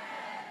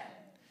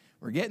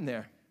 We're getting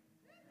there.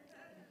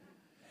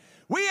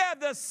 We have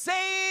the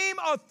same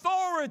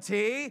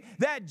authority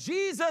that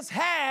Jesus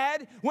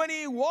had when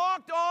he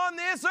walked on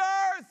this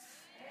earth.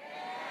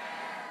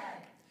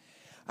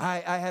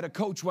 I had a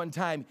coach one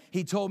time.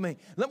 He told me,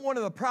 one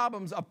of the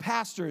problems of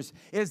pastors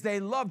is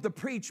they love to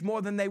preach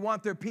more than they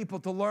want their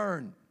people to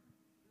learn.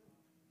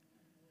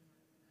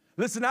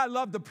 Listen, I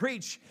love to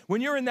preach.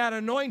 When you're in that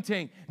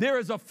anointing, there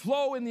is a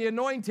flow in the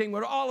anointing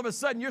where all of a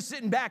sudden you're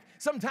sitting back.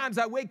 Sometimes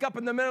I wake up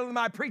in the middle of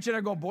my preaching and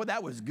I go, boy,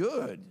 that was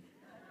good.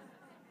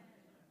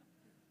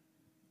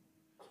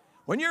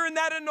 When you're in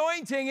that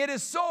anointing, it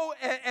is so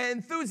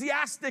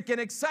enthusiastic and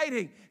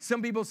exciting.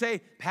 Some people say,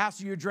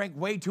 Pastor, you drank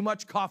way too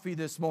much coffee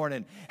this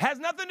morning. Has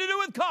nothing to do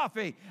with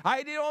coffee.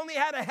 I only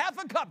had a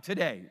half a cup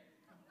today.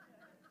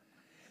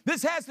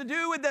 This has to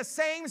do with the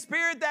same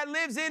spirit that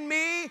lives in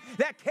me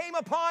that came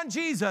upon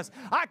Jesus.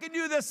 I can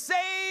do the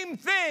same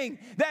thing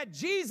that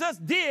Jesus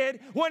did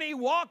when he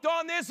walked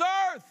on this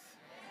earth.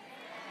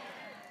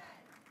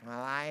 Well,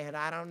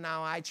 I don't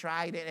know. I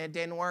tried it and it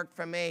didn't work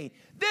for me.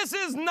 This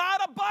is not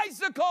a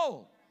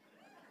bicycle.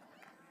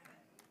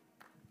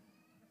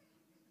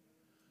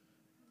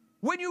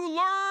 When you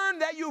learn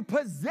that you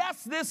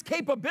possess this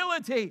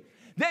capability,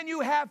 then you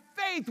have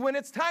faith when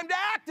it's time to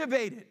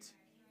activate it.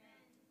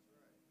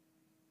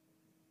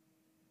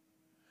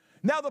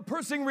 Now, the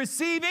person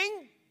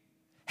receiving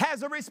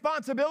has a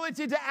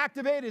responsibility to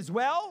activate as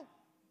well.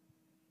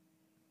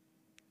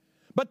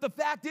 But the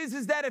fact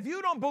is that if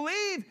you don't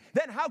believe,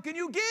 then how can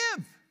you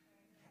give?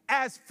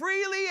 As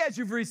freely as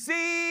you've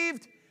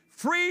received,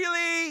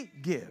 freely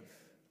give.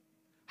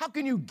 How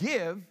can you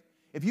give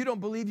if you don't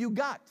believe you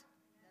got?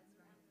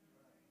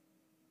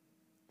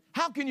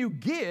 How can you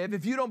give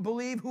if you don't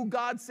believe who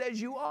God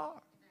says you are?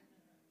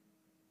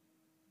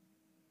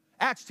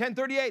 Acts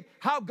 10:38,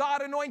 how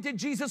God anointed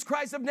Jesus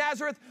Christ of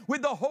Nazareth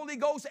with the Holy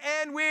Ghost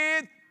and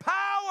with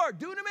power,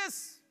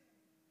 dunamis.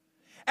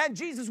 And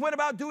Jesus went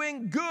about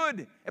doing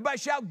good. Everybody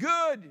shout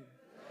good.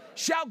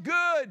 Shout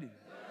good.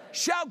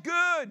 Shout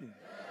good.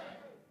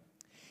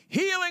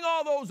 Healing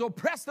all those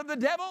oppressed of the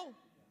devil.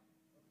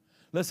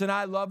 Listen,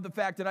 I love the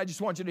fact that I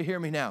just want you to hear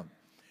me now.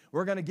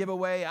 We're going to give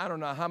away, I don't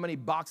know how many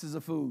boxes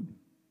of food.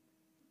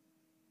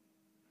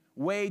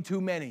 Way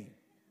too many.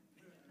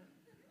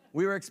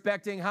 We were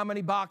expecting how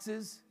many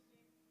boxes?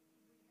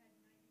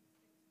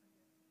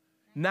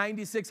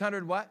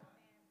 9,600 what?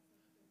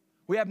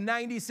 We have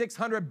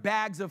 9,600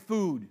 bags of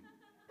food.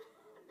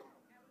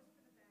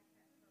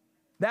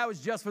 That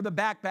was just for the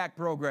backpack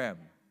program.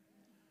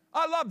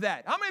 I love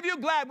that. How many of you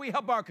are glad we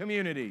help our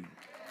community?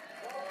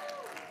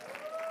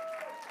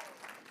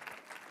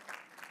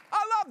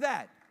 I love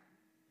that.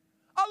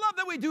 I love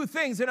that we do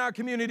things in our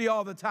community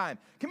all the time.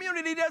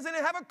 Community doesn't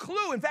have a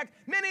clue. In fact,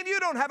 many of you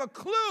don't have a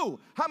clue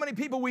how many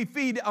people we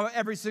feed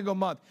every single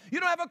month.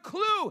 You don't have a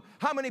clue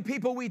how many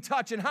people we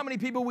touch and how many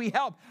people we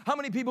help, how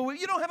many people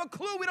you don't have a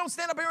clue. We don't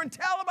stand up here and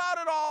tell about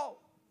it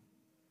all.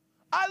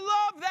 I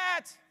love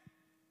that.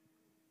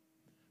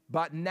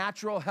 But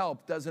natural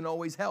help doesn't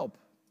always help.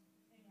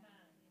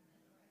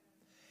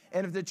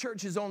 And if the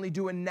church is only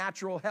doing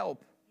natural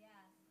help,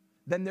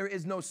 then there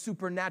is no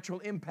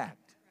supernatural impact.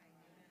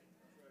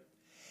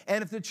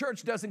 And if the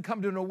church doesn't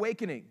come to an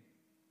awakening,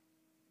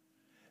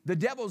 the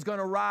devil's going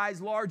to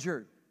rise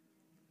larger.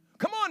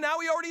 Come on now,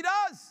 he already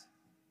does.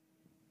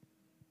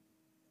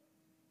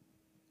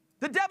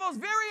 The devil's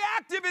very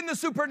active in the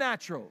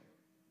supernatural.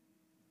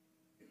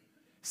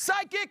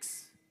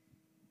 Psychics,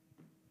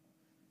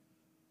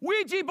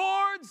 Ouija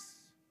boards,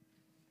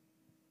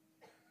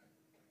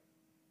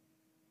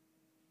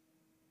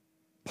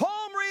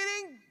 palm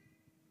reading,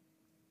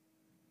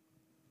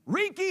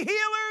 Reiki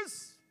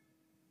healers.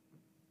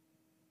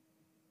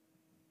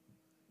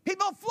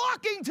 People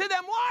flocking to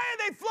them. Why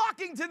are they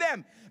flocking to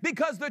them?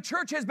 Because the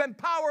church has been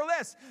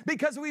powerless,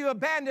 because we've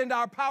abandoned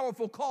our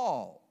powerful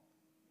call.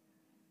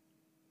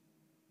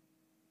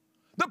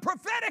 The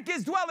prophetic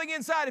is dwelling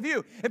inside of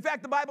you. In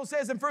fact, the Bible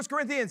says in 1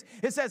 Corinthians,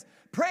 it says,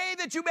 pray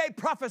that you may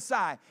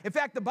prophesy. In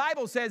fact, the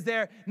Bible says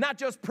there, not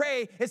just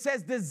pray, it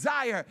says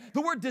desire.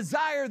 The word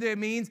desire there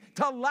means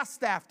to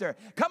lust after.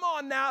 Come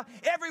on now,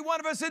 every one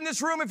of us in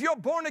this room, if you're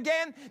born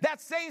again, that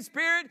same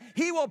Spirit,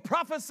 He will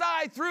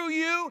prophesy through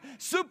you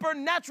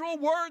supernatural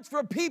words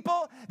for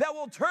people that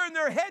will turn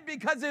their head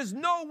because there's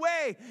no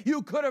way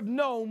you could have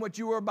known what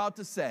you were about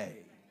to say.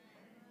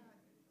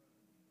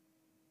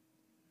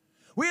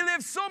 We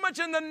live so much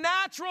in the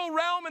natural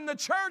realm in the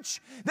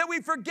church that we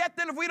forget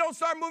that if we don't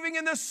start moving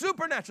in the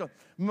supernatural.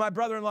 My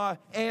brother-in-law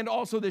and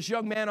also this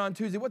young man on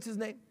Tuesday, what's his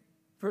name?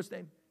 First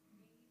name?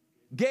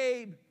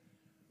 Gabe.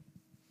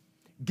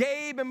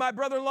 Gabe and my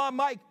brother-in-law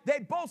Mike, they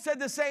both said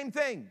the same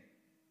thing.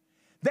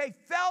 They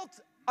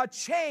felt a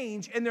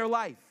change in their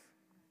life.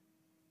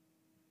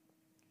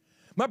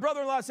 My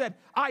brother-in-law said,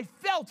 I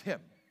felt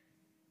him.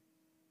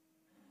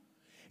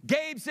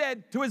 Gabe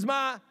said to his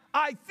ma,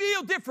 I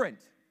feel different.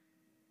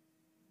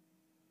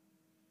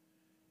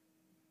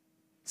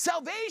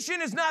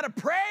 Salvation is not a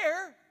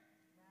prayer.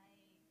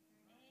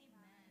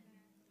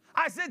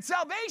 I said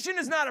salvation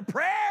is not a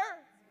prayer.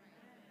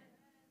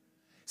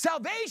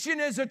 Salvation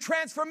is a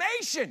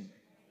transformation.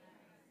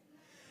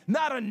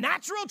 Not a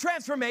natural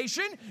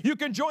transformation. You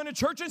can join a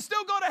church and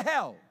still go to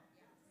hell.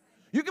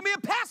 You can be a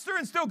pastor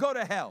and still go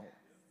to hell.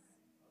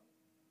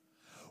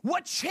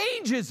 What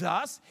changes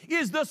us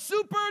is the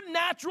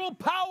supernatural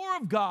power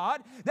of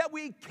God that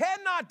we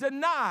cannot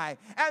deny,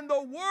 and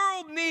the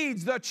world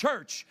needs the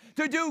church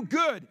to do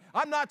good.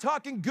 I'm not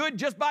talking good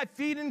just by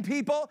feeding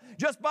people,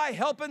 just by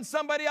helping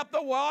somebody up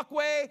the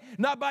walkway,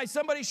 not by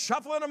somebody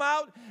shuffling them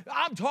out.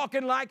 I'm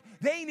talking like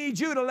they need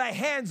you to lay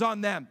hands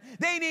on them.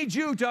 They need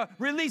you to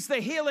release the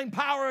healing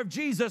power of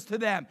Jesus to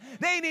them.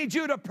 They need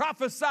you to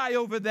prophesy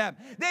over them.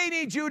 They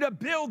need you to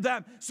build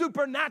them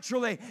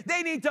supernaturally.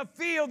 They need to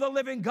feel the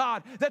living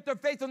God, that their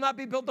faith will not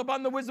be built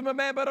upon the wisdom of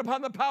man, but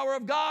upon the power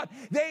of God.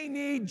 They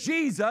need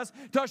Jesus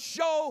to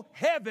show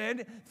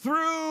heaven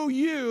through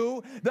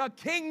you. The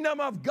kingdom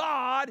of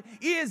God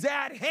is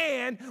at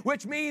hand,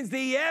 which means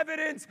the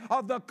evidence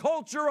of the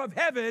culture of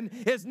heaven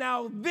is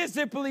now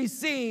visibly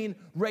seen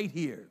right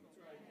here.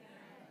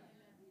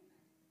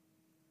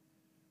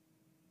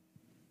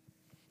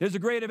 There's a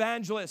great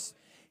evangelist.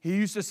 He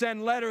used to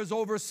send letters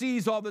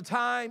overseas all the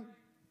time,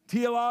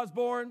 T.L.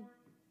 Osborne.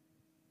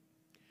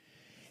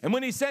 And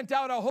when he sent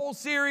out a whole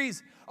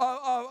series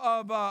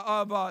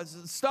of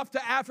stuff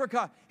to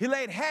Africa, he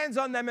laid hands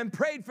on them and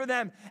prayed for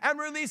them and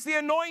released the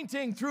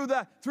anointing through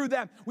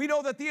them. We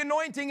know that the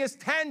anointing is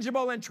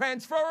tangible and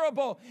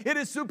transferable. It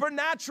is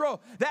supernatural.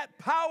 That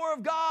power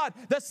of God,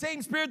 the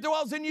same Spirit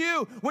dwells in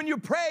you. When you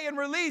pray and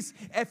release,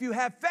 if you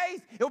have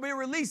faith, it will be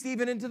released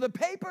even into the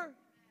paper.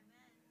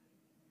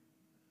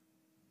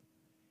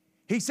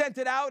 He sent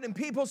it out, and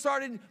people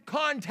started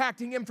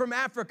contacting him from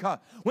Africa.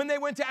 When they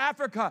went to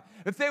Africa,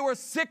 if they were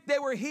sick, they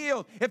were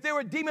healed. If they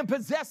were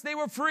demon-possessed, they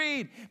were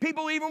freed.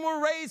 People even were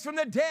raised from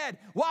the dead.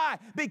 Why?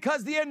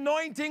 Because the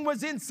anointing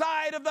was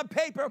inside of the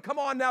paper. Come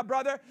on now,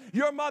 brother.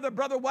 Your mother,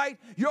 Brother White,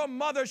 your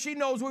mother, she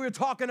knows what we're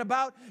talking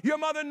about. Your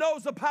mother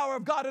knows the power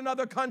of God in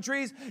other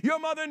countries. Your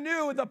mother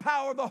knew the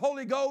power of the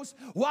Holy Ghost.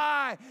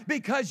 Why?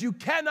 Because you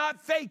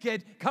cannot fake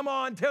it, come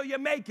on, till you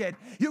make it.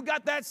 You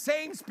got that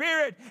same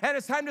Spirit, and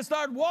it's time to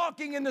start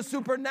walking in the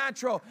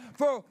supernatural.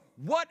 For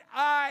what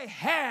I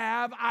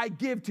have, I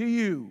give to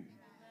you.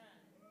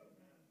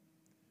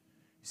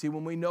 See,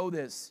 when we know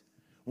this,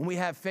 when we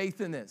have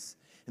faith in this,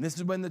 and this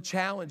is when the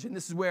challenge, and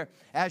this is where,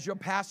 as your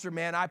pastor,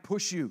 man, I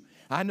push you.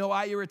 I know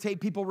I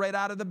irritate people right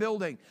out of the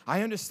building.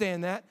 I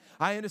understand that.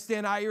 I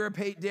understand I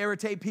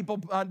irritate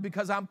people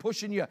because I'm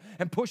pushing you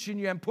and pushing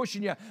you and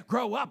pushing you.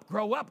 Grow up,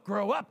 grow up,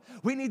 grow up.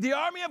 We need the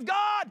army of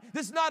God.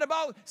 This is not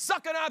about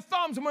sucking our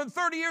thumbs when we're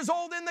 30 years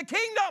old in the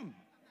kingdom.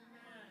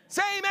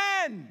 Say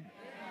amen.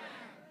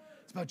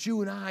 It's about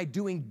you and I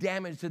doing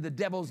damage to the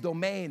devil's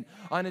domain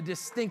on a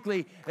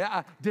distinctly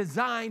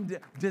designed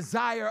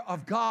desire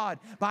of God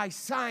by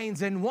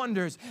signs and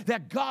wonders,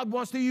 that God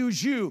wants to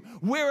use you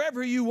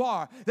wherever you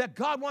are, that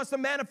God wants to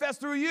manifest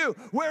through you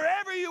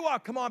wherever you are.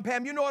 Come on,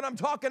 Pam, you know what I'm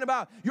talking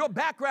about. Your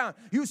background,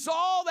 you saw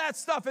all that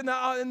stuff in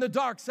the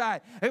dark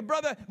side. Hey,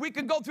 brother, we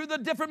can go through the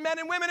different men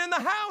and women in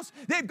the house.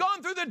 They've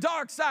gone through the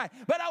dark side,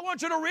 but I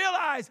want you to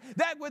realize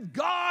that with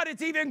God,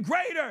 it's even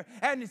greater,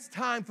 and it's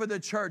time for the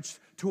church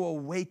to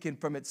awaken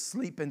from its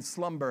sleep and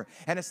slumber.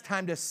 And it's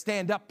time to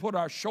stand up, put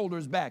our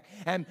shoulders back.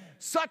 And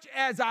such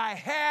as I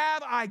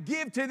have, I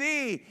give to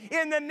thee.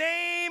 In the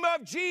name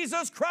of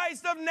Jesus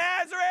Christ of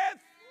Nazareth,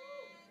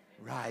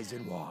 rise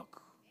and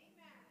walk.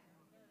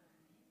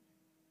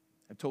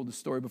 I've told the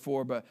story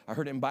before, but I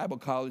heard it in Bible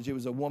college. It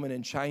was a woman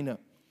in China.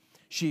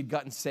 She had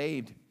gotten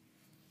saved.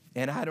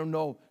 And I don't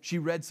know, she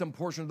read some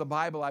portion of the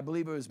Bible, I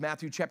believe it was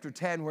Matthew chapter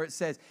 10, where it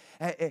says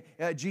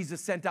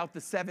Jesus sent out the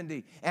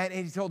 70, and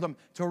he told them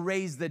to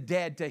raise the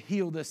dead, to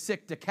heal the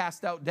sick, to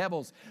cast out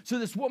devils. So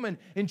this woman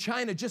in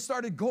China just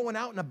started going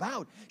out and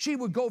about. She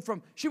would go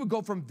from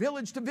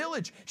village to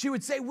village. She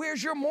would say,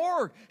 "Where's your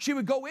morgue?" She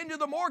would go into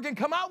the morgue and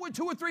come out with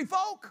 2 or 3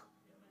 folk.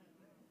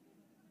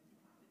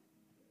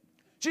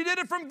 She did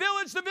it from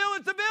village to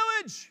village to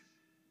village.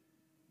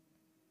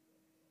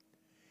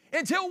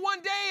 Until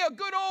one day a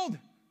good old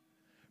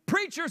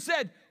preacher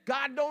said,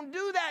 God don't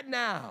do that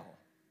now.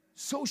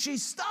 So she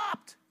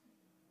stopped.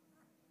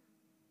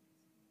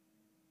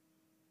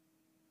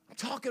 I'm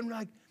talking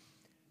like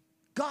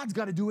God's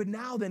got to do it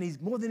now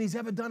more than he's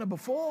ever done it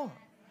before.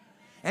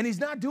 And he's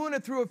not doing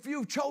it through a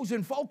few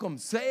chosen folkums.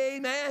 Say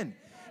amen.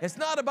 It's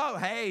not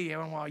about, hey,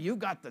 well, you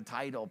got the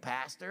title,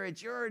 pastor.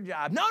 It's your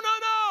job. No, no,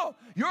 no.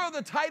 You're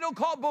the title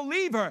called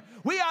believer.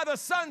 We are the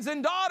sons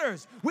and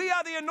daughters. We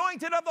are the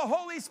anointed of the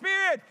Holy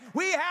Spirit.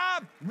 We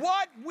have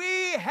what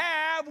we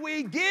have,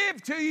 we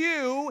give to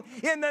you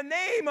in the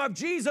name of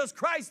Jesus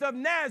Christ of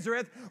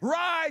Nazareth.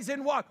 Rise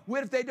and walk.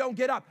 What if they don't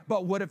get up?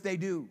 But what if they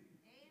do?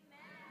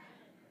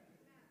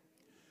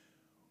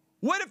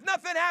 What if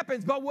nothing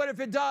happens? But what if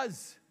it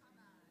does?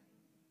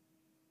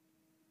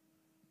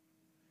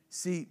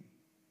 See,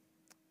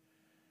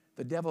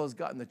 the devil has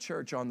gotten the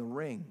church on the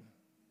ring,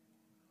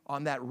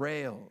 on that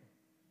rail.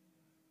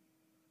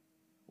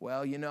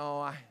 Well, you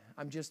know,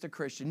 I'm just a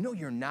Christian. No,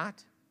 you're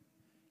not.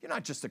 You're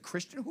not just a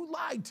Christian. Who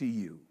lied to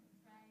you?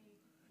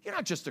 You're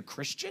not just a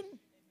Christian.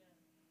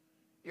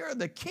 You're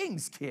the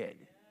king's kid.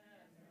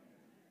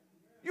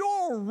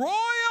 You're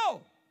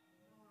royal.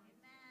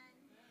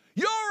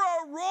 You're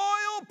a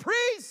royal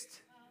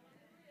priest.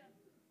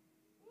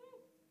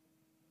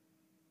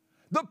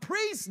 The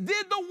priest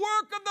did the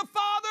work of the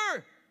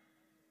Father.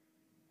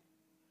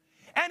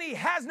 And he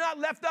has not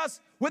left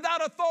us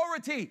without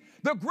authority.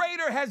 The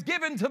greater has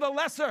given to the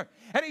lesser.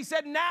 And he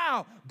said,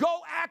 now, go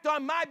act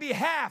on my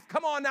behalf.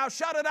 Come on now,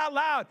 shout it out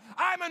loud.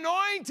 I'm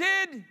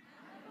anointed.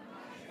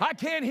 I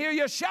can't hear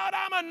you. Shout,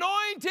 I'm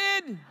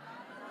anointed.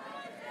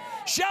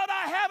 Shout,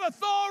 I have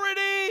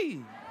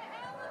authority.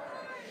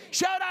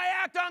 Shout, I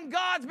act on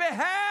God's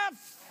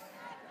behalf.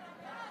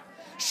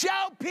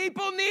 Shout,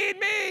 people need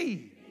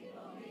me.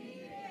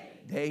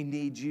 They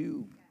need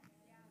you.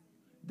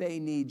 They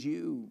need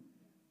you.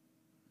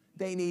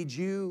 They need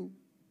you.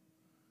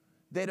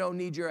 They don't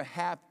need your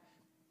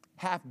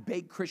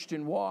half-baked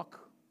Christian walk.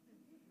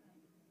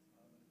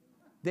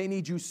 They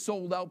need you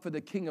sold out for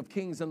the King of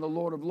Kings and the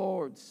Lord of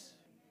Lords.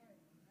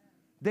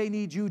 They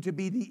need you to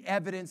be the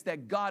evidence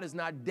that God is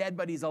not dead,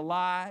 but he's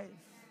alive.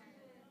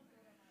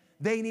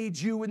 They need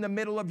you in the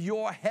middle of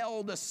your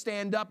hell to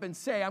stand up and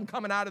say, I'm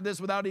coming out of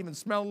this without even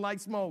smelling like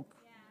smoke.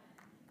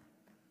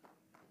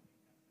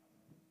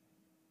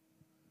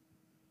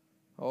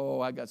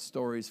 Oh, I got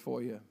stories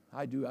for you.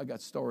 I do. I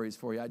got stories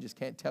for you. I just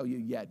can't tell you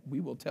yet.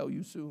 We will tell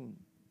you soon.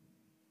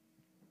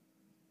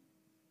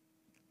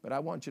 But I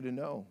want you to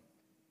know,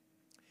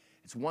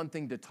 it's one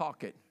thing to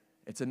talk it.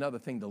 It's another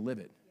thing to live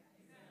it.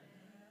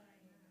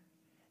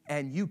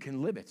 And you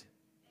can live it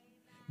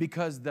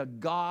because the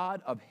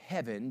God of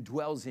heaven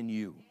dwells in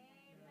you.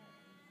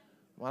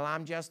 Well,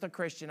 I'm just a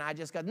Christian. I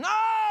just got...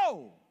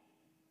 No!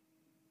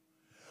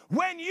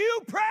 When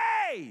you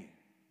pray...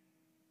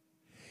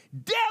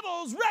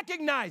 devils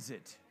recognize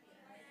it.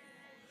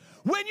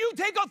 When you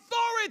take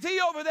authority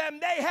over them,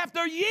 they have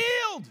to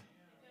yield.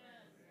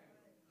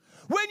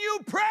 When you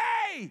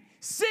pray,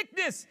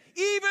 sickness,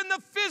 even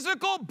the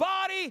physical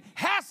body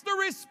has to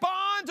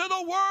respond to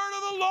the word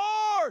of the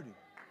Lord.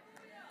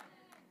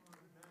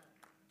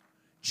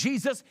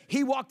 Jesus,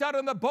 he walked out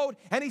on the boat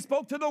and he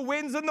spoke to the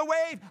winds and the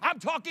wave. I'm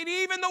talking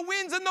even the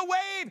winds and the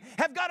wave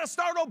have got to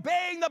start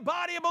obeying the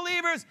body of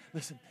believers.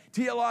 Listen,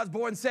 T.L.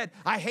 Osborne said,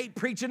 I hate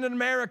preaching in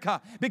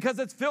America because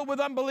it's filled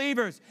with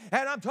unbelievers.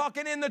 And I'm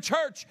talking in the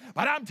church,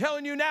 but I'm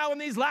telling you now in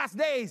these last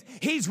days,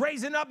 he's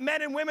raising up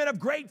men and women of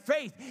great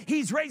faith.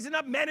 He's raising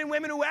up men and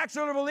women who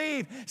actually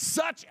believe,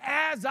 such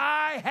as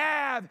I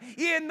have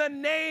in the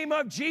name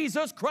of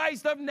Jesus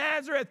Christ of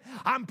Nazareth.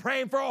 I'm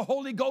praying for a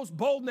Holy Ghost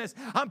boldness.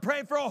 I'm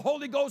praying for a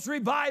Holy Ghost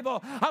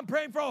revival. I'm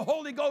praying for a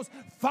Holy Ghost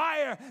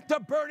fire to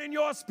burn in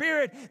your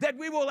spirit, that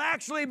we will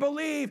actually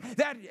believe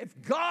that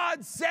if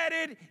God said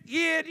it,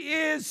 it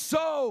is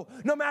so,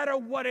 no matter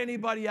what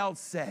anybody else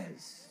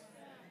says.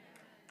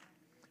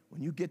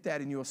 When you get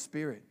that in your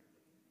spirit,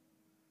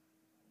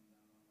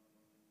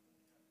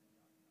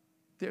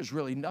 there's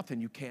really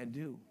nothing you can't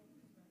do.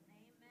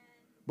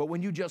 But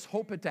when you just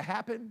hope it to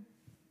happen,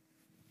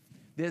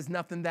 there's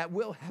nothing that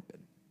will happen.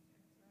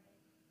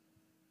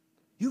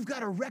 You've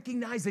got to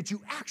recognize that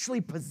you actually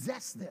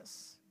possess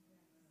this.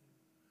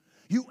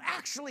 You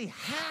actually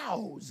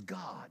house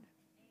God.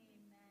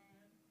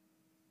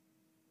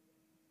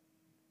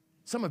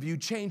 Some of you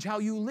change how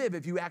you live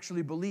if you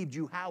actually believed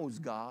you house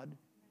God.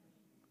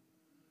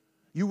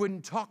 You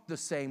wouldn't talk the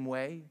same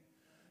way.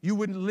 You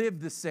wouldn't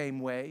live the same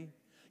way.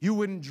 You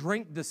wouldn't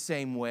drink the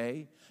same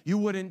way. You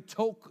wouldn't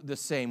talk the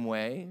same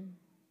way.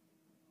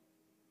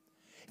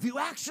 If you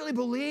actually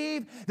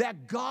believe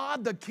that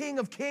God, the King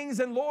of Kings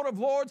and Lord of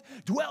Lords,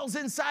 dwells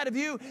inside of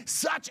you,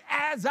 such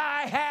as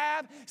I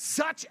have,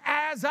 such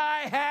as I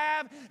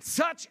have,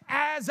 such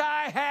as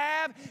I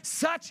have,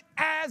 such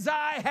as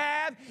I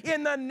have,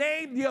 in the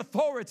name, the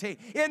authority,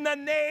 in the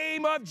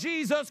name of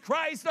Jesus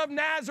Christ of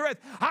Nazareth,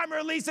 I'm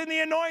releasing the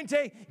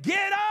anointing.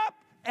 Get up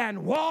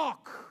and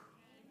walk.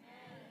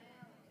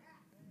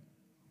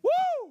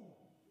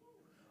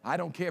 I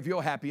don't care if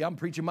you're happy. I'm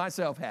preaching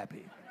myself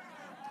happy.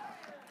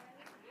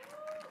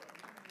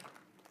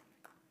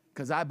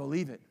 Because I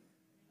believe it.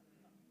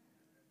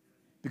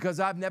 Because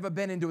I've never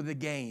been into the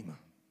game.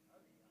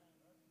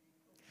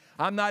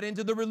 I'm not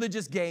into the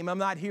religious game. I'm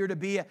not here to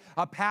be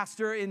a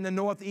pastor in the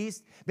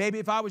Northeast. Maybe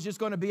if I was just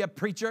going to be a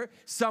preacher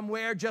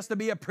somewhere just to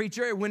be a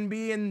preacher, it wouldn't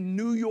be in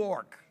New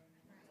York.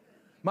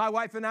 My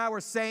wife and I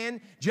were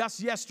saying just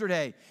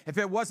yesterday, if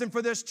it wasn't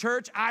for this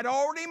church, I'd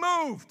already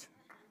moved.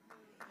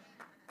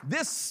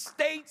 This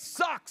state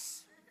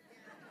sucks.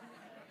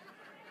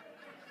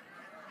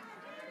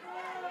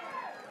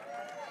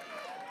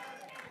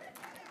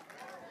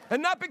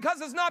 And not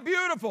because it's not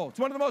beautiful. It's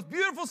one of the most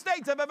beautiful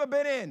states I've ever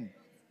been in.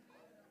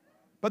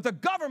 But the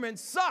government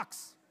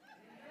sucks.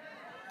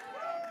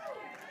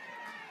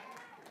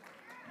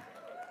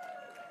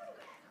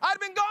 I'd have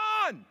been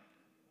gone.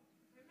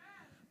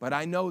 But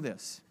I know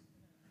this.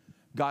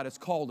 God has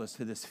called us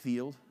to this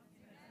field.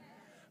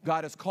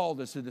 God has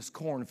called us to this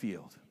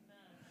cornfield.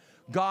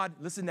 God,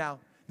 listen now,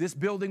 this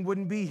building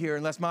wouldn't be here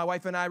unless my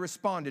wife and I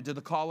responded to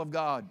the call of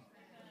God.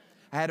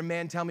 I had a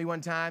man tell me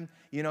one time,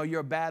 you know,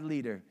 you're a bad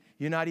leader.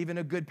 You're not even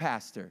a good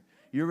pastor.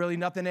 You're really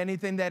nothing,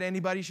 anything that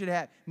anybody should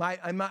have.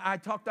 I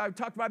talked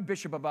to my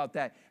bishop about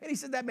that, and he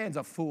said, that man's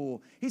a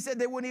fool. He said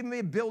there wouldn't even be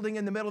a building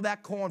in the middle of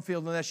that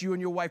cornfield unless you and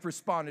your wife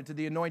responded to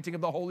the anointing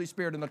of the Holy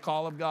Spirit and the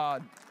call of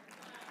God.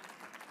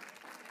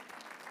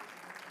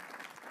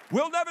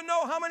 We'll never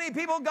know how many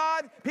people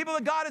that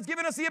God has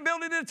given us the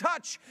ability to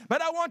touch,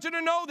 but I want you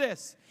to know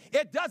this.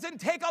 It doesn't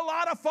take a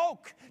lot of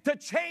folk to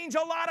change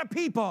a lot of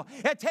people.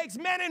 It takes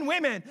men and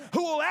women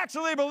who will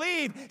actually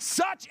believe,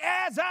 such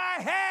as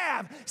I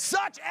have,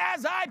 such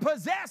as I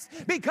possess,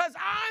 because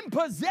I'm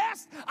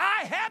possessed.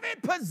 I have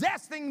it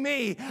possessing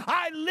me.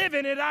 I live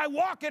in it. I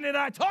walk in it.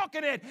 I talk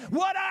in it.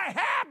 What I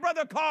have,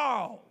 Brother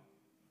Carl,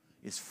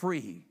 is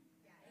free.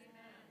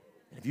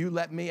 And if you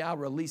let me, I'll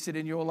release it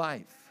in your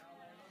life.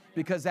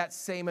 Because that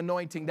same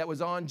anointing that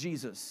was on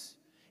Jesus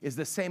is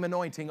the same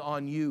anointing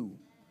on you.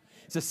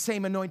 It's the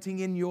same anointing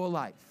in your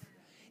life.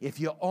 If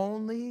you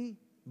only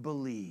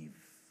believe.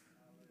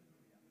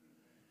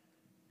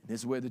 This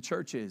is where the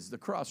church is, the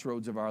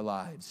crossroads of our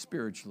lives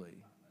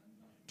spiritually.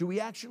 Do we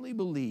actually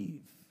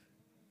believe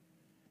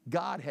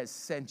God has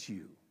sent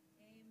you?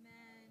 Amen.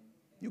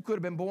 You could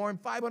have been born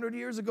 500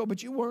 years ago,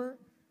 but you weren't.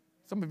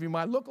 Some of you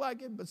might look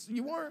like it, but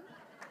you weren't.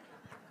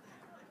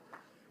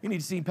 You need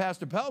to see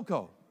Pastor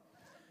Pelco.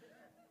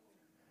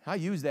 I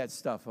use that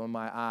stuff on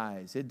my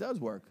eyes. It does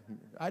work.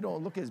 I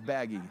don't look as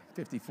baggy,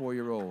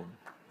 54-year-old.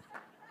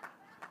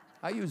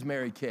 I use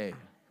Mary Kay.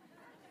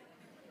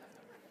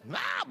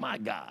 Oh, my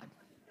God.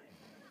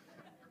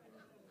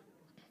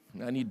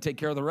 I need to take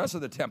care of the rest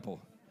of the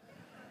temple.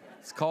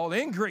 It's called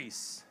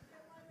increase.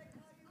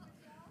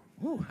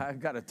 Ooh, I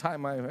got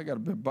to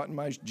button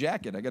my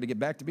jacket. I got to get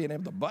back to being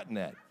able to button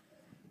that.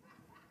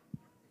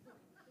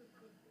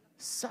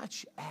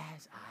 Such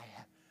as I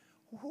have.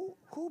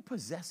 Who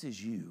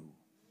possesses you?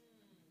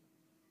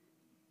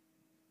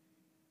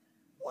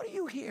 What are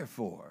you here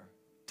for?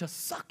 To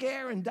suck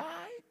air and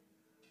die?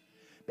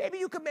 Maybe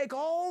you could make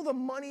all the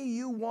money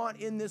you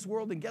want in this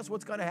world, and guess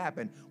what's going to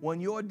happen?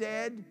 When you're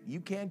dead, you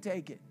can't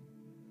take it.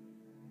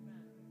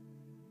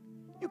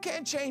 You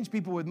can't change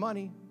people with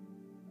money.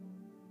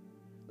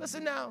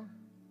 Listen now.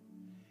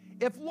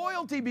 If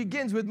loyalty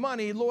begins with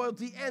money,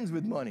 loyalty ends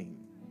with money.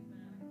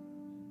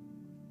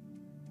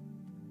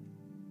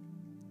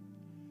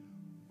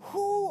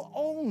 Who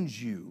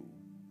owns you?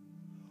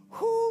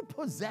 Who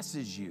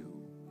possesses you?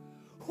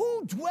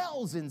 Who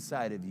dwells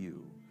inside of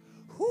you?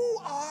 Who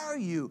are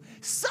you?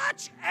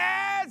 Such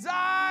as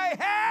I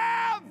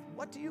have.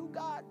 What do you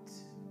got?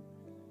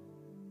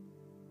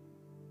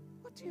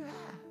 What do you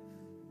have?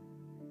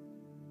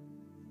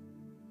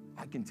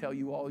 I can tell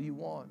you all you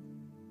want.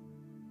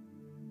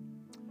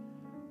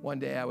 One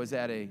day I was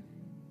at a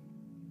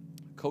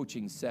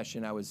coaching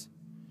session. I was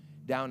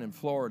down in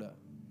Florida.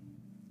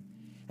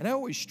 And I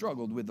always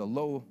struggled with the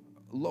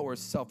lower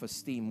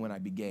self-esteem when I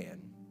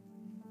began.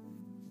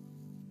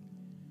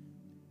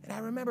 And I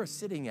remember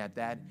sitting at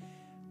that.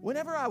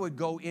 Whenever I would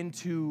go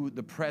into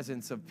the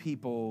presence of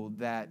people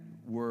that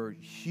were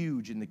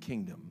huge in the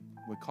kingdom,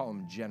 we call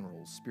them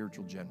generals,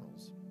 spiritual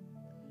generals,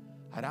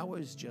 I'd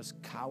always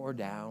just cower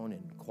down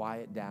and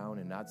quiet down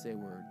and not say a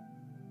word.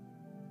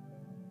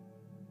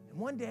 And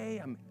one day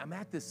I'm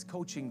at this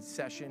coaching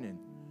session, and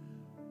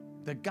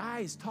the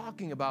guy's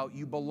talking about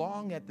you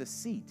belong at the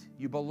seat,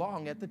 you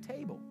belong at the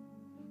table.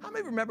 How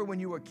many remember when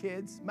you were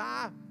kids?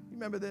 Ma, you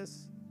remember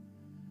this?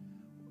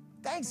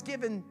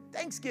 Thanksgiving,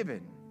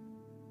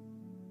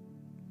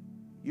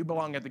 you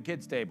belong at the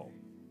kids' table.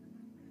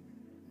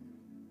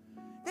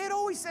 They'd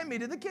always send me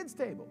to the kids'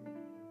 table.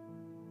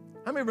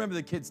 How many remember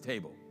the kids'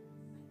 table?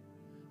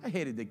 I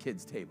hated the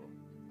kids' table.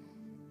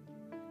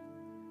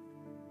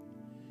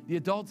 The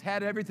adults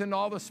had everything,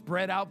 all the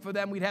spread out for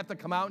them. We'd have to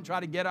come out and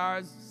try to get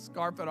ours,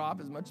 scarf it off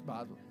as much as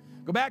possible.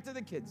 Go back to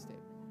the kids' table.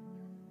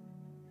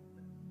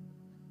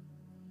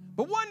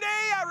 But one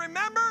day I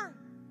remember,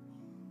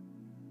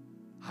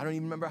 I don't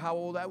even remember how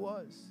old I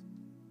was.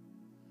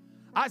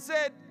 I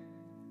said,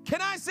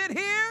 can I sit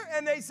here?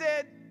 And they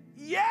said,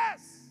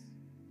 yes.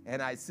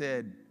 And I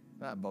said,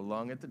 I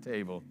belong at the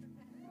table.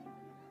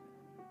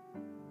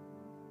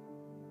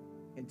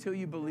 Until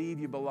you believe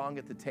you belong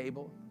at the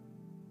table,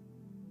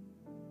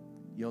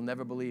 you'll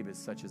never believe it's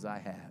such as I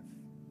have.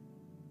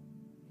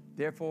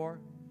 Therefore,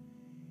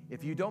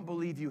 if you don't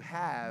believe you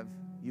have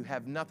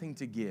nothing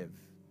to give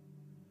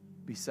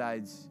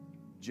besides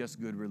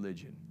just good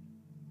religion.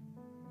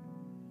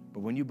 But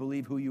when you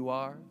believe who you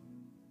are,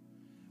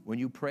 when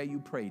you pray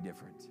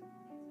different.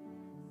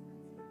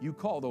 You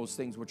call those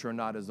things which are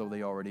not as though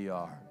they already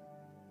are.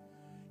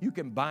 You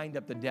can bind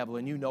up the devil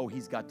and you know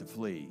he's got to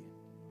flee.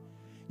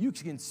 You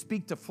can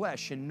speak to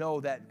flesh and know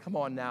that, come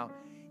on now,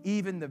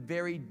 even the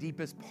very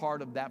deepest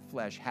part of that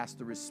flesh has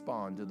to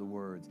respond to the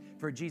words.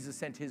 For Jesus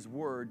sent his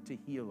word to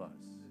heal us.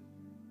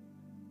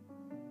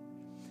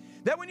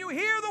 That when you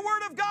hear the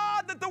word of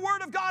God, that the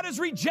word of God is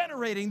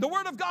regenerating. The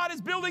word of God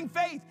is building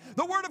faith.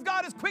 The word of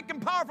God is quick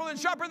and powerful and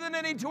sharper than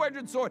any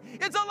two-edged sword.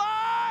 It's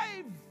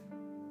alive!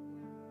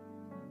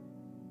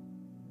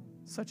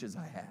 Such as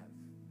I have,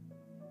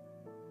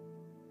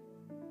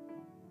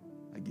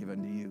 I give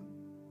unto you.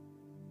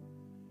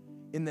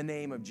 In the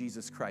name of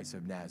Jesus Christ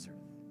of Nazareth,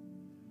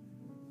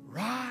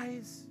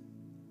 rise,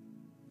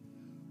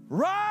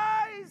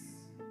 rise,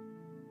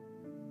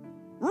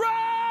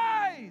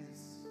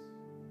 rise,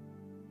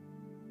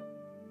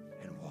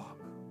 and walk.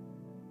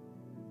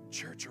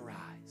 Church,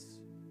 arise.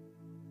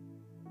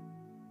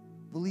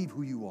 Believe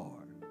who you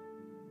are.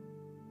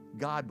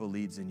 God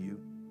believes in you,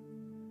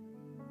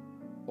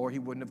 or he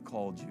wouldn't have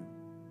called you.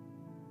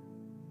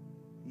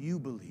 You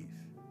believe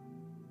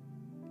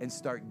and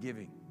start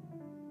giving.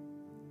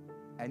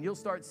 And you'll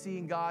start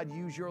seeing God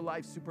use your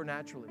life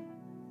supernaturally.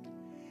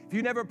 If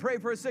you never pray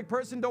for a sick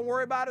person, don't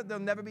worry about it. They'll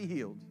never be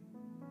healed.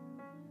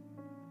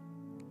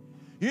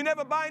 You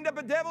never bind up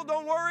a devil,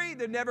 don't worry.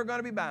 They're never going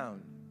to be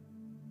bound.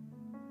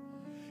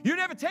 You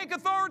never take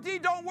authority,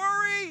 don't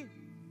worry.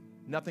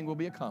 Nothing will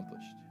be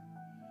accomplished.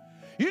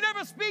 You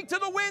never speak to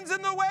the winds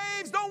and the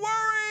waves, don't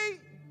worry.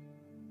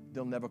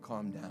 They'll never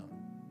calm down.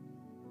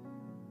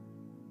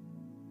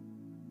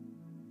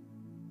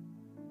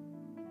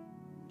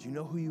 Do you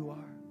know who you are?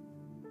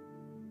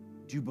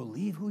 Do you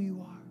believe who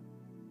you are?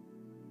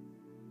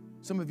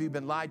 Some of you have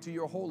been lied to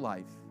your whole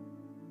life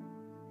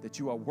that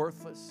you are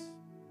worthless,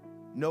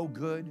 no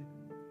good,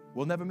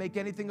 will never make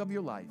anything of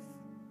your life.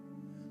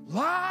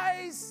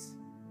 Lies!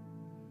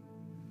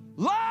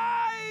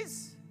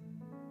 Lies!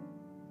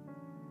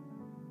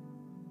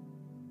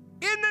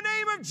 In the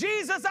name of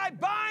Jesus, I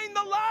bind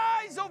the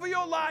lies over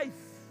your life.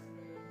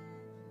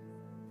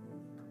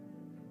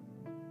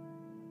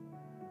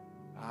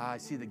 I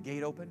see the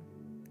gate open.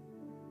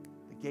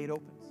 The gate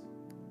opens.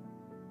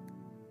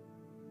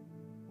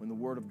 When the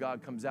word of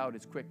God comes out,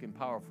 it's quick and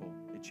powerful.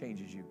 It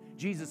changes you.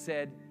 Jesus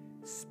said,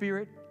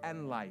 spirit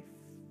and life.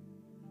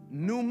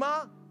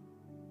 Pneuma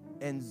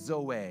and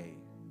Zoe.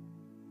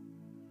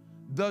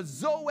 The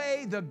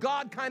Zoe, the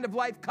God kind of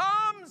life,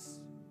 comes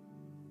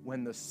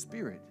when the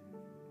Spirit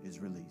is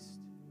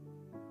released.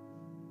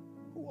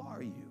 Who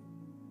are you?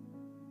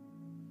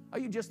 Are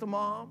you just a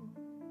mom?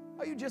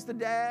 Are you just a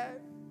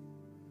dad?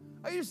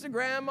 Are you just a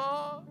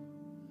grandma?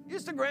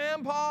 Just a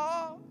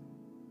grandpa?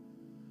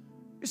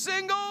 You're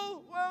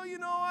single? Well, you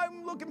know,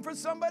 I'm looking for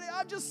somebody.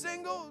 I'm just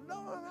single. No,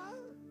 I'm not.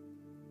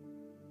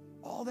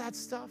 All that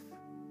stuff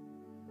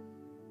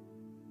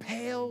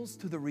pales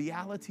to the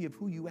reality of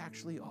who you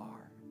actually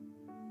are.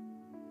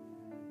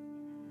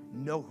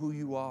 Know who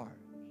you are.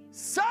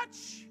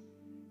 Such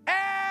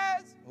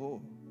as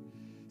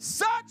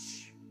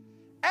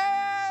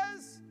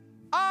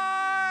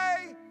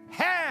I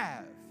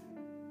have,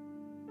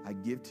 I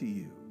give to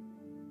you.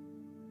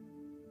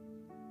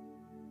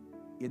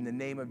 In the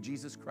name of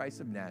Jesus Christ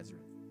of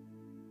Nazareth,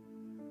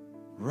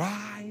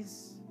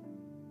 rise.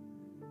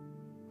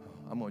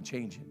 I'm going to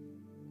change it.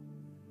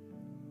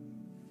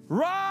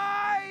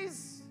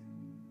 Rise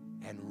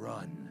and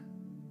run.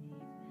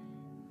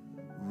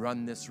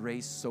 Run this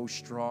race so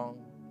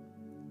strong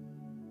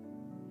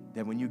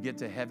that when you get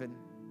to heaven,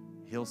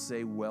 he'll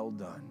say, well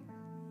done.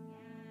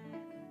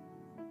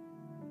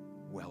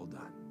 Well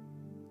done.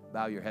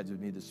 Bow your heads with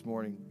me this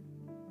morning.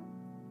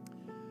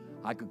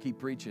 I could keep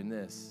preaching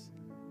this.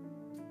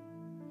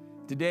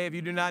 Today, if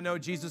you do not know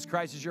Jesus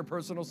Christ as your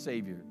personal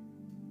Savior,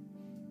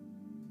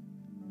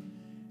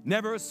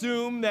 never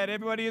assume that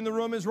everybody in the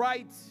room is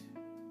right.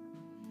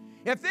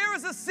 If there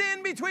is a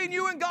sin between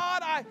you and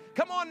God,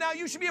 come on now,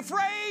 you should be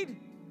afraid.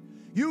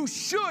 You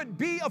should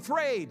be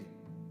afraid.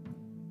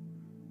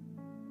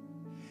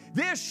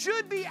 There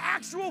should be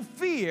actual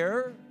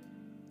fear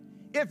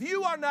if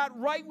you are not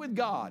right with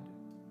God.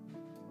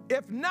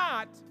 If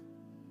not,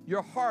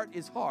 your heart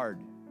is hard.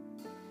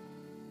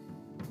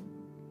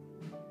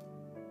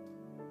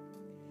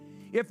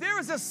 If there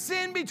is a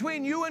sin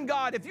between you and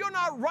God, if you're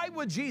not right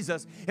with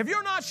Jesus, if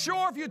you're not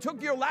sure if you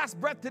took your last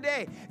breath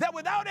today, that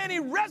without any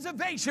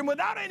reservation,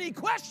 without any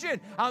question,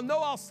 I'll know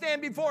I'll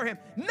stand before Him.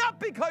 Not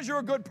because you're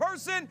a good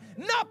person,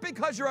 not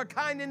because you're a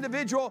kind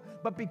individual,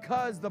 but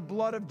because the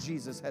blood of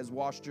Jesus has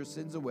washed your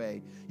sins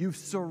away. You've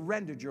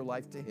surrendered your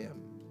life to Him.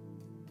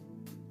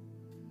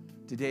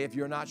 Today, if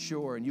you're not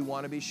sure and you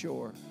want to be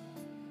sure,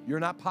 you're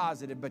not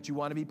positive, but you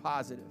want to be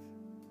positive,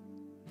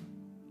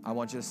 I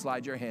want you to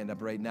slide your hand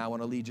up right now. I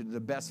want to lead you to the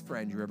best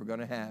friend you're ever going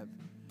to have.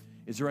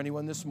 Is there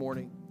anyone this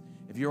morning?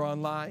 If you're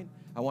online,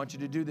 I want you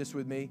to do this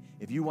with me.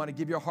 If you want to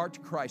give your heart to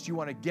Christ, you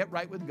want to get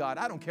right with God,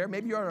 I don't care.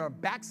 Maybe you're in a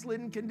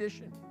backslidden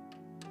condition.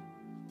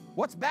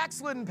 What's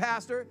backslidden,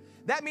 Pastor?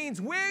 That means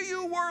where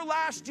you were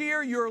last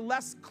year, you're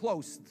less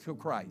close to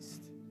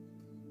Christ.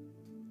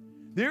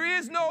 There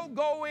is no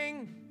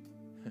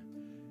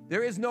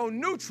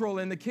neutral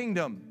in the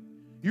kingdom.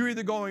 You're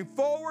either going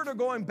forward or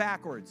going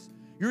backwards.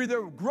 You're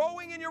either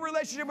growing in your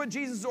relationship with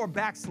Jesus or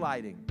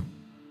backsliding.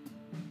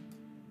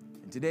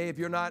 And today, if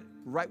you're not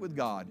right with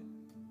God,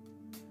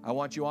 I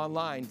want you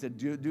online to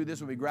do this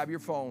with me. Grab your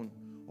phone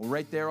or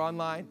right there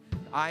online,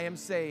 I am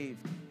saved.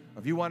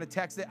 If you want to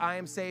text it, I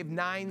am saved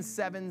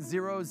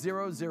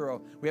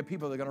 97000. We have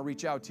people that are going to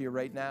reach out to you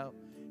right now.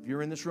 If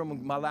you're in this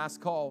room, my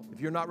last call, if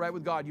you're not right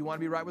with God, you want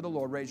to be right with the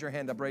Lord, raise your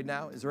hand up right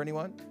now. Is there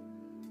anyone?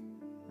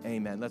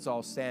 Amen. Let's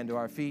all stand to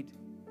our feet.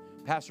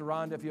 Pastor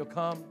Rhonda, if you'll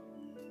come.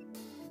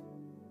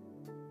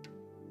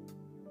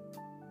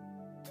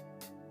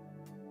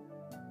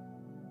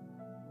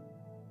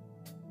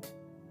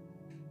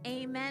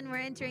 Amen. We're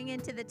entering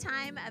into the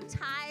time of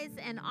tithes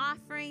and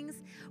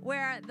offerings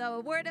where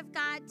the Word of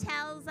God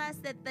tells us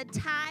that the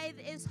tithe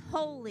is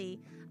holy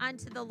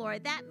unto the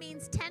Lord. That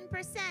means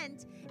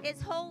 10%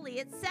 is holy.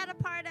 It's set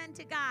apart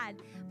unto God.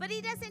 But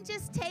He doesn't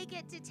just take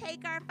it to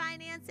take our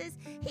finances.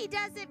 He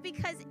does it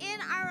because in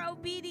our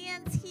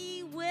obedience,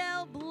 He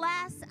will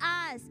bless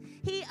us.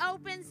 He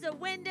opens the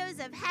windows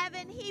of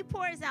heaven. He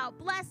pours out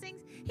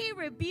blessings. He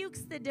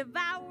rebukes the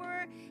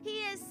devourer. He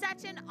is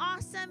such an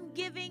awesome,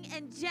 giving,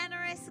 and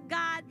generous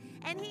God.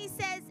 And He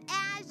says,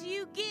 as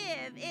you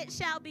give, it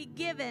shall be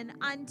given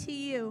unto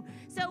you.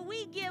 So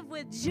we give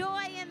with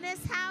joy in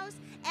this house,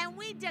 and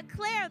we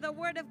declare the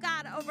Word of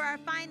God over our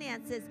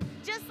finances.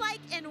 Just like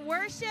in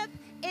worship,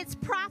 it's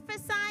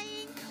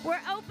prophesying.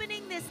 We're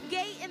opening this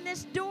gate and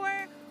this door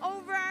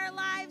over our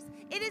lives.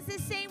 It is the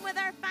same with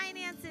our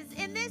finances.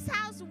 In this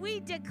house, we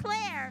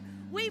declare,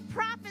 we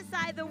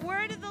prophesy the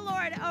word of the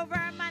Lord over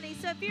our money.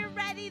 So if you're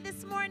ready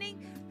this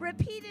morning,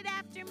 repeat it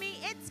after me.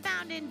 It's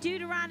found in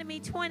Deuteronomy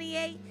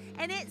 28,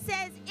 and it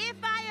says, if